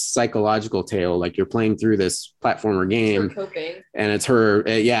this psychological tale, like you're playing through this platformer game. It's her coping. And it's her,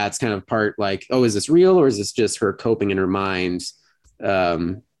 it's kind of part like, oh, is this real or is this just her coping in her mind,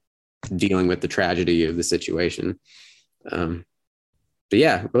 dealing with the tragedy of the situation? But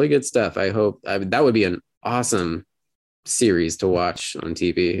yeah, really good stuff. I hope that would be an awesome series to watch on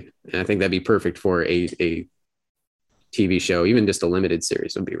TV, and I think that'd be perfect for a TV show. Even just a limited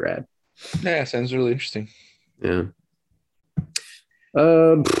series would be rad. Yeah, sounds really interesting. Yeah.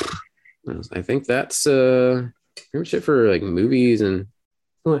 I think that's pretty much it for like movies and.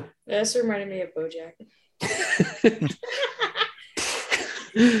 This reminded me of BoJack.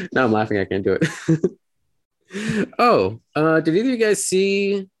 Now I'm laughing. I can't do it. Oh, did either of you guys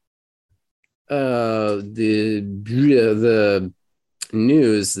see the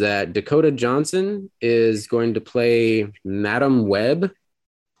news that Dakota Johnson is going to play Madam Web,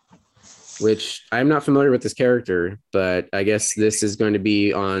 which I'm not familiar with this character, but I guess this is going to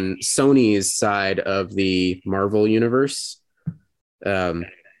be on Sony's side of the Marvel universe. I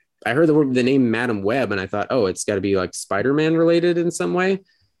heard the name Madam Web and I thought, oh, it's got to be like Spider-Man related in some way.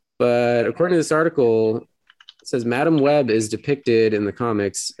 But according to this article, it says Madam Web is depicted in the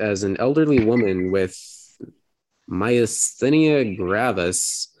comics as an elderly woman with myasthenia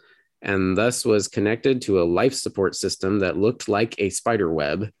gravis and thus was connected to a life support system that looked like a spider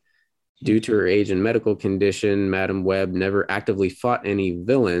web. Due to her age and medical condition, Madam Web never actively fought any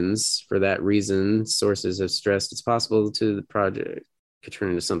villains. For that reason, sources have stressed it's possible to the project could turn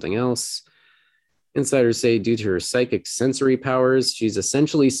into something else. Insiders say due to her psychic sensory powers, she's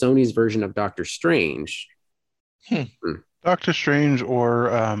essentially Sony's version of Doctor Strange. Doctor Strange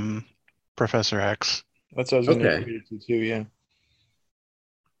or Professor X. That's what I was going to refer to too, yeah.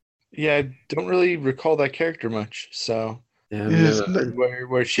 Yeah, I don't really recall that character much, so... Yeah,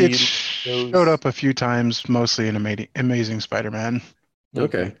 where she showed up a few times, mostly in Amazing Spider-Man.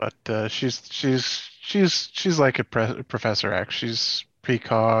 Okay. But she's like a Professor X. She's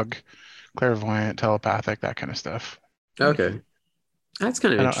precog, clairvoyant, telepathic, that kind of stuff. Okay. That's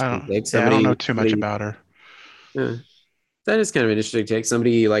kind of interesting. I don't know too much about her. Yeah. That is kind of an interesting take.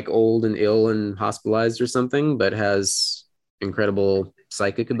 Somebody like old and ill and hospitalized or something, but has incredible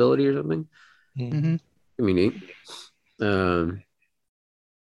psychic ability or something. Mm-hmm. I mean, neat.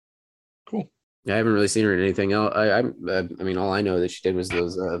 Cool. I haven't really seen her in anything else. I mean, all I know that she did was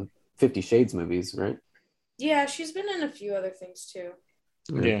those 50 Shades movies, right? Yeah, she's been in a few other things too.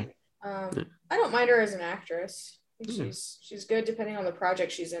 Yeah. I don't mind her as an actress. I think Yeah. she's good depending on the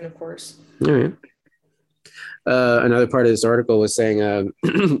project she's in, of course. All right. Another part of this article was saying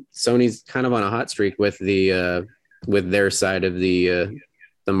Sony's kind of on a hot streak with with their side of the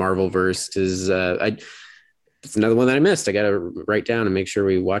Marvel verse. Because it's another one that I missed. I got to write down and make sure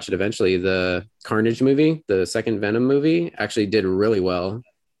we watch it eventually. The Carnage movie, the second Venom movie, actually did really well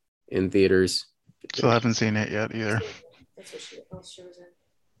in theaters. Still haven't seen it yet either. That's what she was in.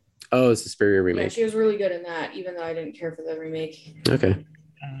 Oh, it's the Superior remake. Yeah, she was really good in that, even though I didn't care for the remake. Okay.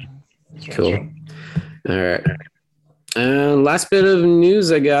 Cool. All right. Last bit of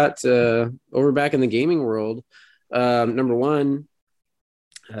news I got over back in the gaming world. Number one,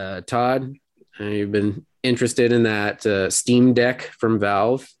 Todd, you've been interested in that Steam Deck from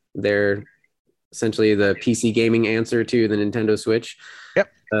Valve. They're essentially the PC gaming answer to the Nintendo Switch.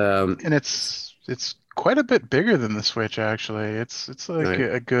 Yep. And it's quite a bit bigger than the Switch, actually. It's like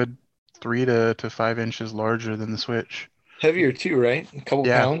Right. a good 3 to 5 inches larger than the Switch. Heavier too, right? A couple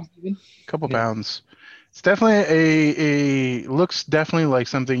pounds. Even? Couple Yeah. pounds. It's definitely looks definitely like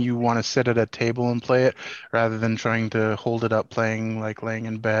something you want to sit at a table and play it rather than trying to hold it up playing like laying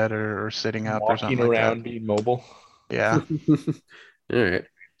in bed or sitting up or something Walking like around, that. being mobile. Yeah. All right.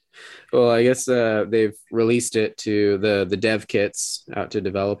 Well, I guess they've released it to the dev kits out to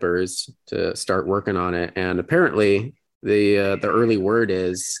developers to start working on it, and apparently the early word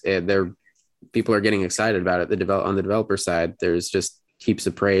is people are getting excited about it. On the developer side, there's just heaps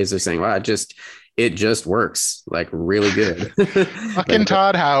of praise. They're saying, "Wow, it just works like really good." Fucking Like,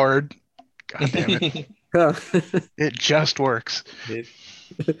 Todd Howard. God damn it. huh. It just works.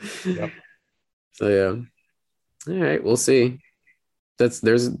 Yep. So yeah. All right, we'll see. There's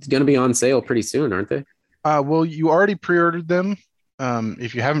going to be on sale pretty soon, aren't they? Well, you already pre-ordered them.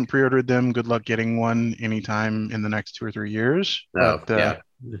 If you haven't pre-ordered them, good luck getting one anytime in the next 2 or 3 years. Oh, But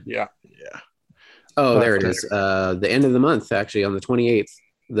Yeah. yeah. Oh, But, there it is. The end of the month, actually, on the 28th,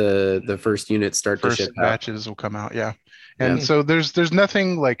 the first units start to First ship out. batches will come out, yeah. And Yeah. so there's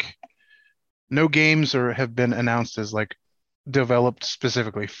nothing like no games have been announced as like developed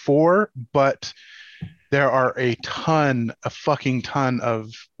specifically for, but there are a fucking ton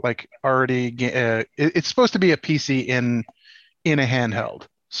of like already it's supposed to be a PC in a handheld.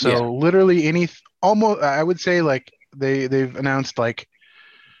 So Yeah. literally almost I would say like they've announced like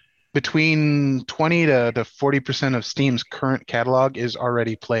between 20 to 40% of Steam's current catalog is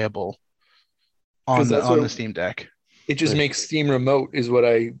already playable on the Steam Deck. It just makes Steam Remote is what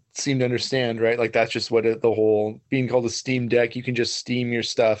I seem to understand, right? Like that's just what the whole being called a Steam Deck. You can just Steam your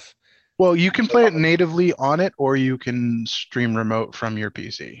stuff. Well, you can play it natively on it, or you can stream remote from your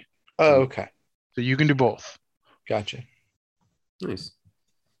PC. Oh, okay. So you can do both. Gotcha. Nice.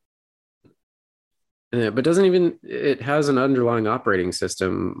 But it has an underlying operating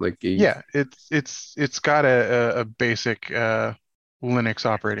system like Yeah, it's got a basic Linux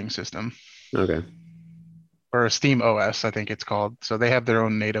operating system. Okay. Or a Steam OS, I think it's called. So they have their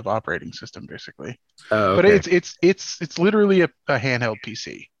own native operating system, basically. Oh, But okay. it's literally a handheld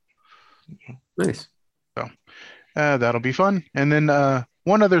PC. Nice. So that'll be fun. And then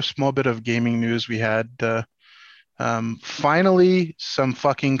one other small bit of gaming news we had. Finally, some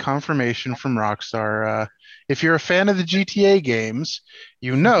fucking confirmation from Rockstar. If you're a fan of the GTA games,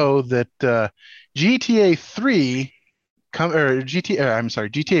 you know that GTA 3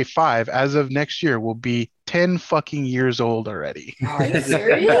 GTA 5 as of next year will be 10 fucking years old already. Are you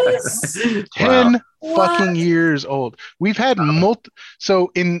serious? 10 Wow. fucking What? years old. We've had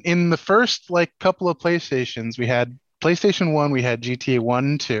so in the first like couple of PlayStations, we had PlayStation 1, we had GTA 1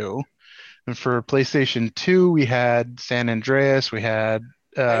 and 2. And for PlayStation 2, we had San Andreas, we had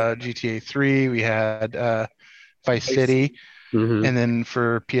GTA 3, we had Vice City. Mhm. And then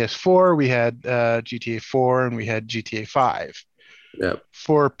for PS4, we had GTA 4 and we had GTA 5. Yep.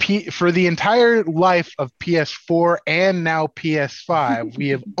 For the entire life of PS4 and now PS5, we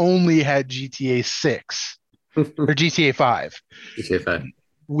have only had GTA 6 or GTA 5. GTA 5.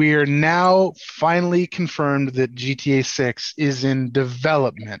 We're now finally confirmed that GTA 6 is in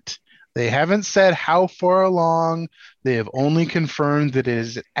development. They haven't said how far along. They have only confirmed that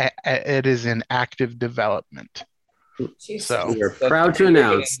it is in active development. Jesus. So We are proud to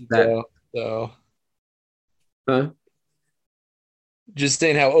announce that. So, Huh? just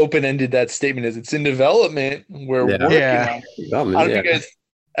saying how open-ended that statement is. It's in development. We're Yeah. working Yeah. on it. I Development, don't know yeah. if you guys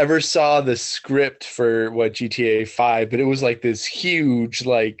ever saw the script for GTA 5, but it was like this huge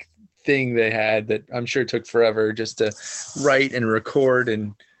like thing they had that I'm sure took forever just to write and record,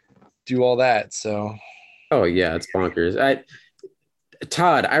 and do all that. So Oh yeah, it's bonkers.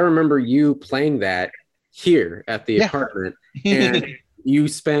 Todd, I remember you playing that here at the Yeah. apartment, and you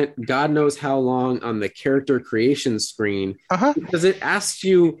spent God knows how long on the character creation screen Uh-huh. because it asked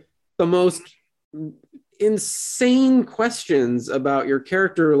you the most insane questions about your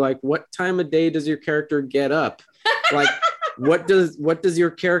character, like what time of day does your character get up? Like what does your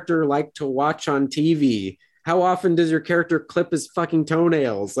character like to watch on TV? How often does your character clip his fucking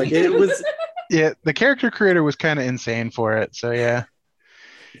toenails? Like it was Yeah, the character creator was kind of insane for it. So yeah.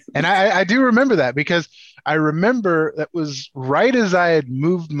 And I do remember that because I remember that was right as I had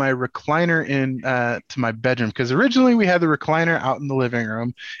moved my recliner in to my bedroom, because originally we had the recliner out in the living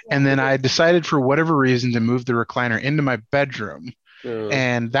room, and then I decided for whatever reason to move the recliner into my bedroom.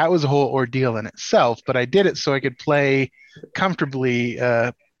 And that was a whole ordeal in itself, but I did it so I could play comfortably,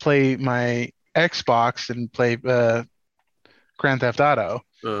 play my Xbox and play Grand Theft Auto.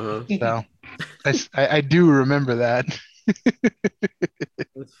 So I do remember that.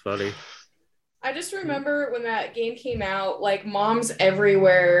 That's funny. I just remember when that game came out, like moms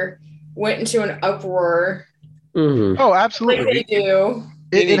everywhere went into an uproar. Oh, Like absolutely. they do.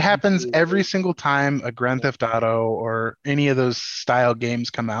 It happens every single time a Grand Theft Auto or any of those style games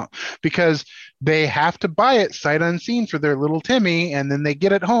come out, because they have to buy it sight unseen for their little Timmy, and then they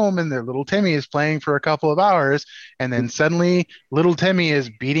get it home and their little Timmy is playing for a couple of hours, and then suddenly little Timmy is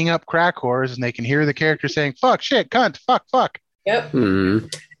beating up crack whores and they can hear the character saying fuck, shit, cunt, fuck. Yep. Mm-hmm.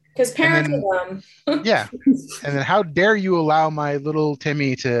 Because parents And are dumb. Yeah. And then how dare you allow my little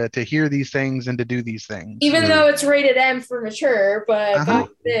Timmy to hear these things and to do these things? Even though it's rated M for mature, but God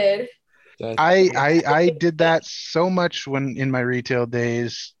forbid. I did that so much when in my retail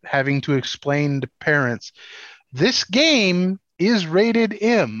days, having to explain to parents, this game is rated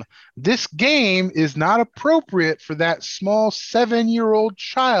M. This game is not appropriate for that small 7-year-old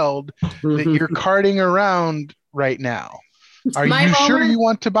child that you're carting around right now. Are you sure you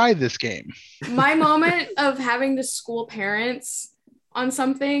want to buy this game? My moment of having to school parents on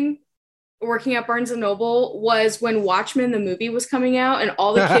something working at Barnes & Noble was when Watchmen, the movie, was coming out, and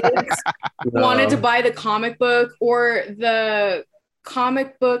all the kids wanted to buy the comic book or the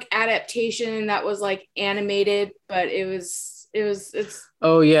comic book adaptation that was like animated, but it's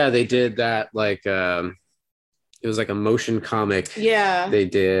oh yeah, they did that, like it was like a motion comic. Yeah, they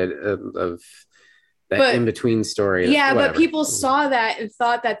did of that in-between story. Yeah, whatever. But people saw that and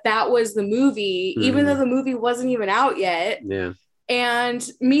thought that that was the movie, even though the movie wasn't even out yet. Yeah. And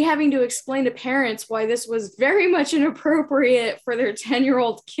me having to explain to parents why this was very much inappropriate for their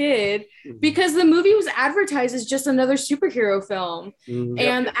 10-year-old kid, because the movie was advertised as just another superhero film.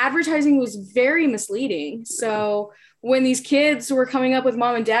 And the advertising was very misleading. So when these kids were coming up with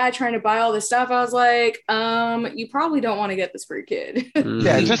mom and dad trying to buy all this stuff, I was like, you probably don't want to get this for your kid.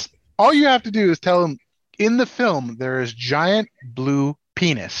 Yeah, just all you have to do is tell them in the film there is giant blue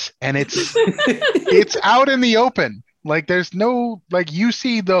penis, and it's out in the open. Like there's no, like, you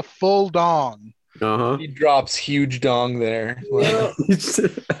see the full dong. He drops huge dong there. Yep. So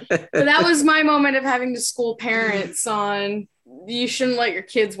that was my moment of having to school parents on, you shouldn't let your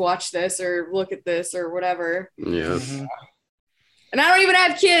kids watch this or look at this or whatever. Yeah. And I don't even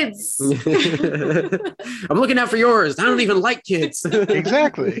have kids. I'm looking out for yours. I don't even like kids.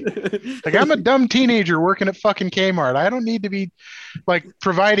 Exactly. Like, I'm a dumb teenager working at fucking Kmart. I don't need to be like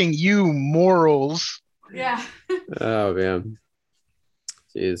providing you morals. Yeah. Oh man.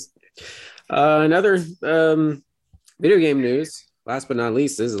 Jeez. Another video game news. Last but not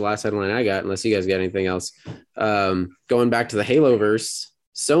least, this is the last headline I got, unless you guys got anything else. Going back to the Haloverse,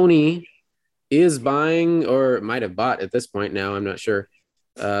 Sony is buying, or might have bought at this point now, I'm not sure,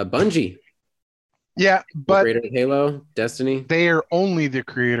 Bungie. Yeah, but the creator of Halo, Destiny. They are only the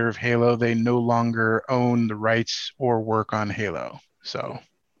creator of Halo. They no longer own the rights or work on Halo. So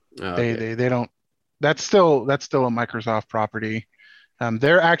they don't. That's still a Microsoft property.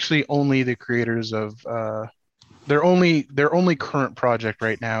 They're actually only the creators of their only current project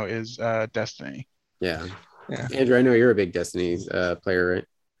right now is Destiny. Yeah. Andrew, I know you're a big Destiny player, right?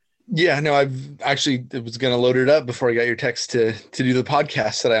 Yeah, no, I was going to load it up before I got your text to do the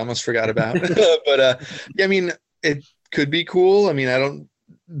podcast that I almost forgot about. But yeah, I mean, it could be cool. I mean,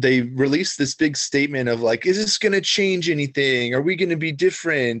 they released this big statement of like, is this going to change anything? Are we going to be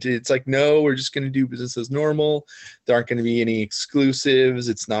different? It's like, no, we're just going to do business as normal. There aren't going to be any exclusives.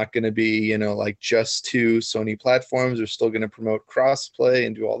 It's not going to be, like just two Sony platforms. They're still going to promote crossplay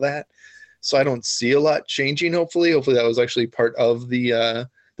and do all that. So I don't see a lot changing. Hopefully that was actually part of the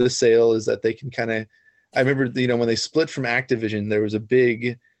sale, is that they can kind of, I remember, when they split from Activision, there was a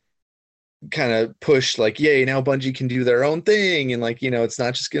big kind of push like, yay, now Bungie can do their own thing, and like, it's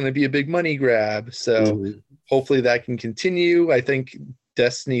not just going to be a big money grab. So hopefully that can continue. I think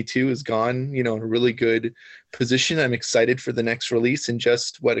Destiny 2 has gone, in a really good position. I'm excited for the next release in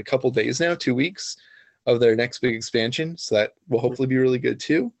just a couple days now, 2 weeks of their next big expansion. So that will hopefully be really good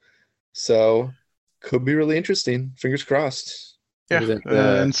too. So could be really interesting. Fingers crossed. Yeah,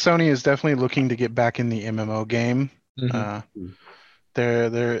 and Sony is definitely looking to get back in the MMO game.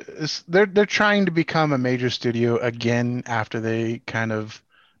 They're trying to become a major studio again after they kind of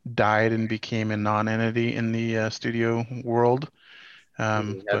died and became a non-entity in the studio world.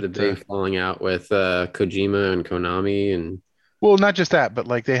 Had the big falling out with Kojima and Konami, and well, not just that, but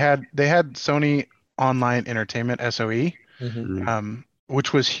like they had Sony Online Entertainment SOE,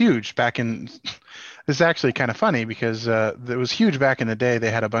 which was huge back in. This is actually kind of funny because it was huge back in the day.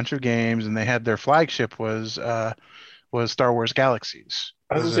 They had a bunch of games, and they had their flagship was Star Wars Galaxies.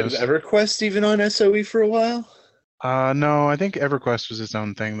 Was EverQuest even on SOE for a while? No, I think EverQuest was its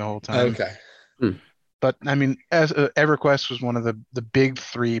own thing the whole time. Okay. But I mean, as EverQuest was one of the big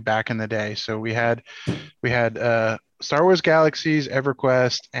three back in the day. So we had Star Wars Galaxies,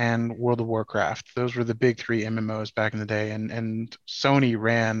 EverQuest, and World of Warcraft. Those were the big three MMOs back in the day. And Sony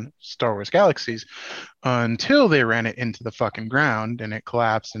ran Star Wars Galaxies until they ran it into the fucking ground and it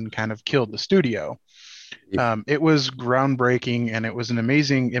collapsed and kind of killed the studio. It was groundbreaking and it was an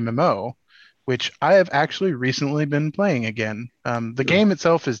amazing MMO, which I have actually recently been playing again. The game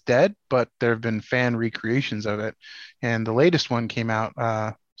itself is dead, but there have been fan recreations of it. And the latest one came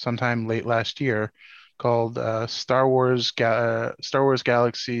out sometime late last year called Star Wars Galaxies.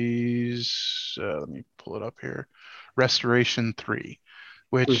 Let me pull it up here. Restoration 3,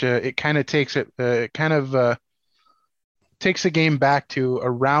 which it kind of takes takes the game back to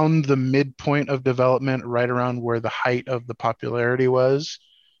around the midpoint of development, right around where the height of the popularity was.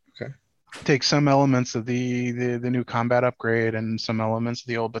 Okay. Take some elements of the new combat upgrade and some elements of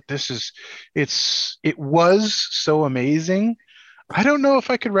the old, but it was so amazing. I don't know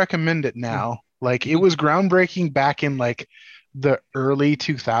if I could recommend it now. Like, it was groundbreaking back in like the early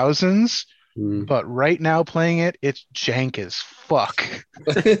 2000s, but right now playing it, it's jank as fuck.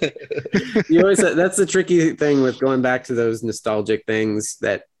 You always that's the tricky thing with going back to those nostalgic things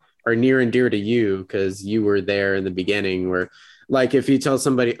that are near and dear to you because you were there in the beginning. Where, like, if you tell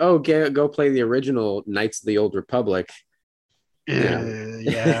somebody, "Oh, go play the original Knights of the Old Republic," yeah,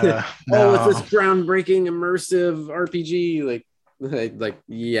 no. Oh, it's this groundbreaking immersive RPG, like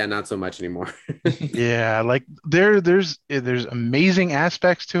yeah, not so much anymore. Yeah, like there's amazing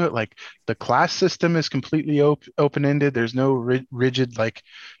aspects to it. Like the class system is completely open-ended. There's no rigid like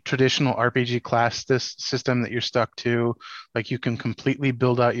traditional RPG class system that you're stuck to. Like you can completely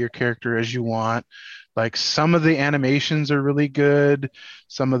build out your character as you want. Like some of the animations are really good.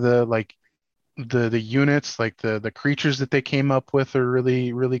 Some of the like the units, like the creatures that they came up with are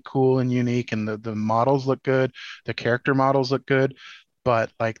really, really cool and unique, and the models look good. The character models look good,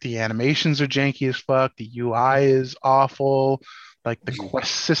 but like the animations are janky as fuck. The UI is awful. Like the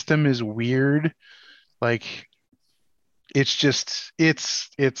quest system is weird. Like it's just it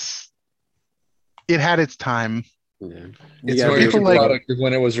had its time. Yeah. It's more of a product of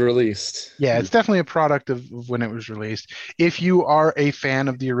when it was released. Yeah, it's definitely a product of when it was released. If you are a fan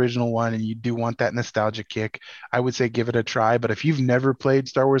of the original one and you do want that nostalgia kick, I would say give it a try. But if you've never played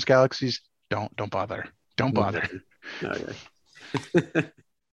Star Wars Galaxies, don't bother. Don't bother. Okay.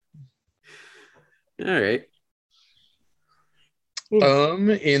 All right.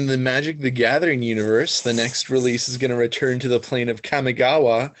 In the Magic the Gathering universe, the next release is going to return to the plane of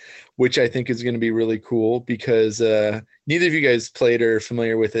Kamigawa, which I think is going to be really cool because neither of you guys played or are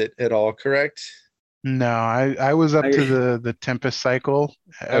familiar with it at all, correct? No, I was up to the Tempest cycle.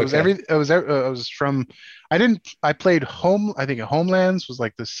 I played I think Homelands was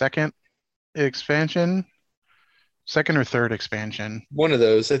like the second or third expansion. One of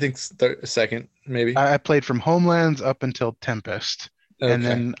those, I think second, maybe. I played from Homelands up until Tempest. Okay. And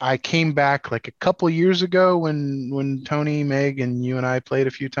then I came back like a couple years ago when Tony, Meg, and you and I played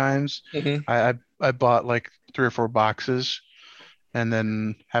a few times. I bought like 3 or 4 boxes, and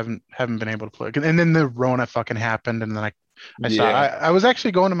then haven't been able to play. And then the Rona fucking happened, and then I was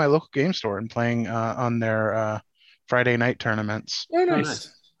actually going to my local game store and playing on their Friday night tournaments. Oh,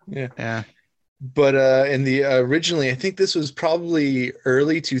 nice. Yeah. But in the originally, I think this was probably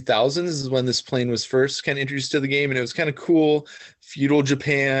early 2000s is when this plane was first kind of introduced to the game, and it was kind of cool, feudal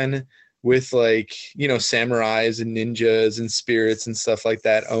Japan with like, samurais and ninjas and spirits and stuff like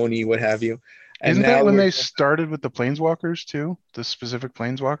that, Oni, what have you. And isn't that when they started with the planeswalkers too? The specific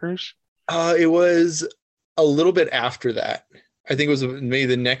planeswalkers? It was a little bit after that. I think it was maybe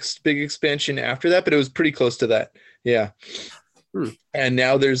the next big expansion after that, but it was pretty close to that. Yeah. And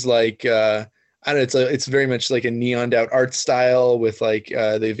now there's like I don't know, it's very much like a neoned out art style with like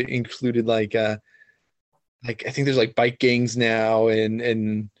they've included like I think there's like bike gangs now,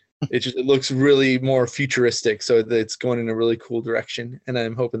 and it looks really more futuristic, so it's going in a really cool direction, and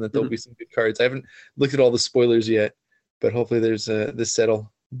I'm hoping that there'll be some good cards. I haven't looked at all the spoilers yet, but hopefully there's this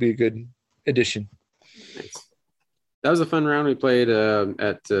set'll be a good addition. Nice. That was a fun round we played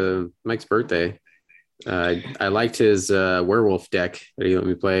at Mike's birthday. I liked his werewolf deck that he let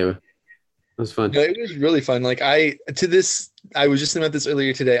me play. It was fun. No, it was really fun. Like I was just thinking about this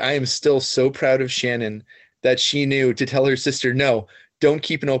earlier today. I am still so proud of Shannon that she knew to tell her sister, no, don't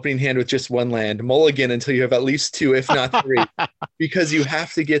keep an opening hand with just one land. Mulligan until you have at least 2, if not 3, because you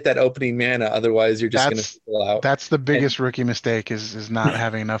have to get that opening mana. Otherwise, you're just going to fill out. That's the biggest rookie mistake is not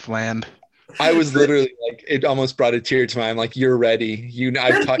having enough land. I was literally like, it almost brought a tear to my eye. I'm like, you're ready.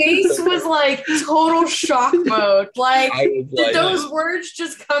 Her face was like total shock mode. Like, did those words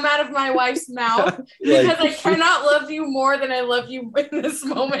just come out of my wife's mouth? Because I cannot love you more than I love you in this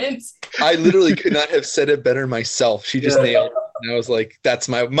moment. I literally could not have said it better myself. She just nailed it. And I was like, that's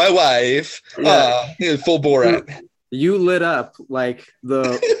my wife. Full Borat. You lit up like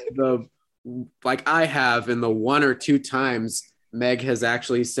the like I have in the 1 or 2 times Meg has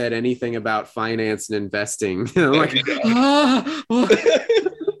actually said anything about finance and investing. I'm like,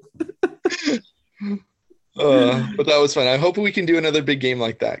 but that was fun. I hope we can do another big game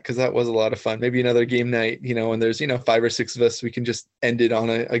like that, because that was a lot of fun. Maybe another game night, when there's 5 or 6 of us, we can just end it on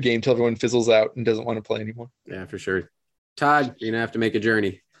a game till everyone fizzles out and doesn't want to play anymore. Yeah, for sure. Todd, you're gonna have to make a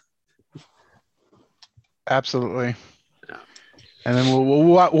journey. Absolutely. And then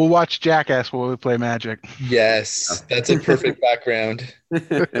we'll watch Jackass while we play Magic. Yes, that's a perfect background.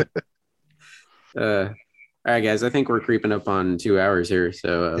 All right, guys. I think we're creeping up on 2 hours here.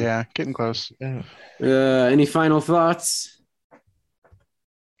 So yeah, getting close. Any final thoughts?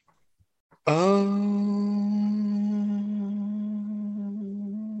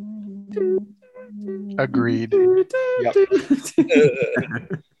 Agreed. Yep.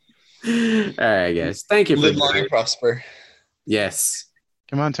 All right, guys. Thank you for live long and prosper. Yes.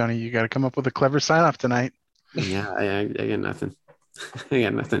 Come on, Tony. You got to come up with a clever sign off tonight. Yeah, I got nothing. I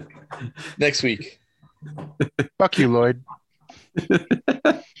got nothing. Next week. Fuck you, Lloyd.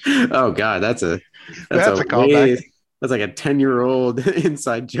 Oh God, that's a callback. That's like a 10-year-old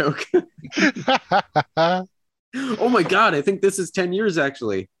inside joke. Oh my God, I think this is 10 years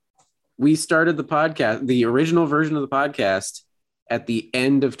actually. We started the podcast, the original version of the podcast, at the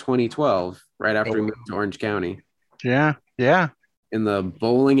end of 2012, right after we moved to Orange County. Yeah. In the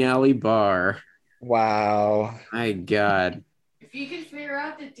bowling alley bar. Wow. My God. If you can figure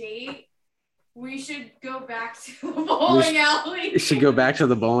out the date, we should go back to the bowling alley. We should go back to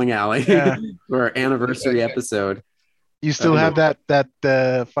the bowling alley for our anniversary episode. You still have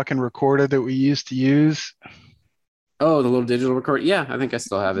that fucking recorder that we used to use? Oh, the little digital recorder. Yeah, I think I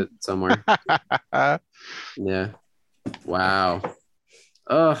still have it somewhere. Yeah. Wow.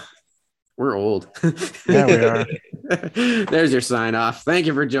 We're old. Yeah, we are. There's your sign off. Thank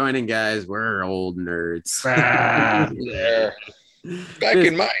you for joining, guys. We're old nerds. Yeah. Back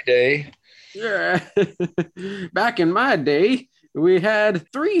in my day. Yeah. Back in my day, we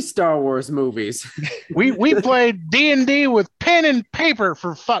had 3 Star Wars movies. We played D&D with pen and paper,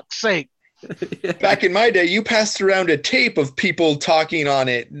 for fuck's sake. Back in my day, you passed around a tape of people talking on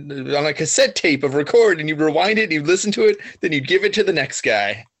it, on a cassette tape of record, and you rewind it, and you listen to it, then you'd give it to the next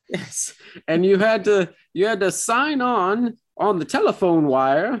guy. Yes, and you had to sign on the telephone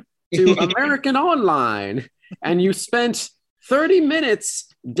wire to American Online, and you spent 30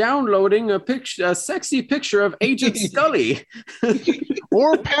 minutes downloading a sexy picture of Agent Scully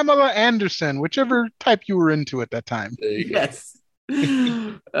or Pamela Anderson, whichever type you were into at that time. Yes.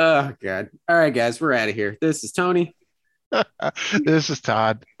 Oh God! All right, guys, we're out of here. This is Tony. This is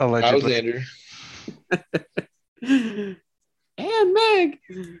Todd. Allegedly. I was Andrew. And Meg.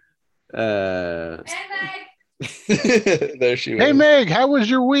 And Meg. There she was. Hey Meg, how was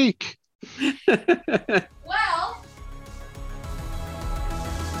your week? Well,